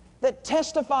they that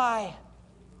testify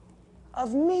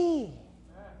of me.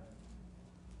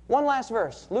 One last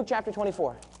verse, Luke chapter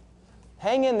 24.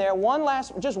 Hang in there.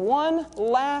 Just one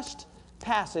last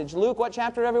passage. Luke, what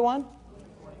chapter, everyone?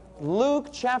 Luke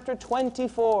chapter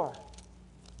 24.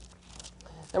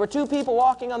 There were two people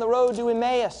walking on the road to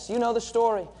Emmaus. You know the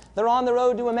story. They're on the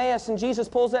road to Emmaus, and Jesus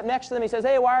pulls up next to them. He says,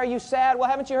 hey, why are you sad? Well,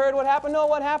 haven't you heard what happened? No,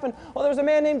 what happened? Well, there was a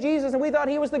man named Jesus, and we thought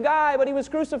he was the guy, but he was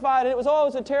crucified, and it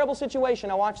was a terrible situation.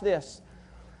 Now watch this.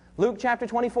 Luke chapter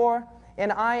 24,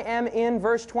 and I am in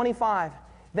verse 25.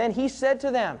 Then He said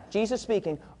to them, Jesus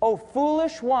speaking, O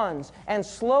foolish ones, and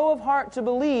slow of heart to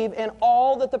believe in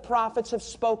all that the prophets have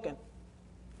spoken.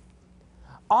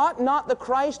 Ought not the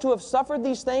Christ to have suffered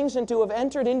these things and to have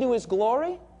entered into His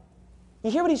glory?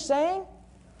 You hear what He's saying?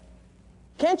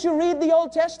 Can't you read the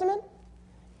Old Testament?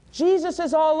 Jesus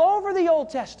is all over the Old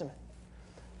Testament.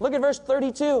 Look at verse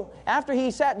 32. After He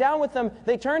sat down with them,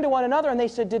 they turned to one another and they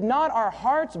said, did not our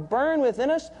hearts burn within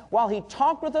us while He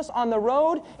talked with us on the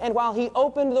road and while He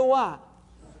opened the what?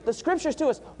 The Scriptures to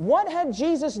us. What had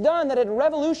Jesus done that had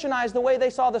revolutionized the way they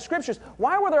saw the Scriptures?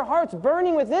 Why were their hearts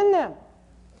burning within them?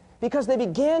 Because they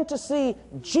began to see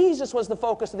Jesus was the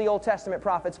focus of the Old Testament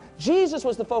prophets. Jesus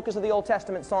was the focus of the Old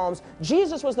Testament Psalms.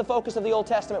 Jesus was the focus of the Old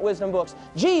Testament wisdom books.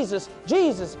 Jesus,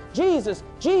 Jesus, Jesus,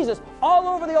 Jesus, all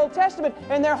over the Old Testament.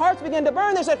 And their hearts began to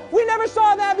burn. They said, we never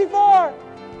saw that before.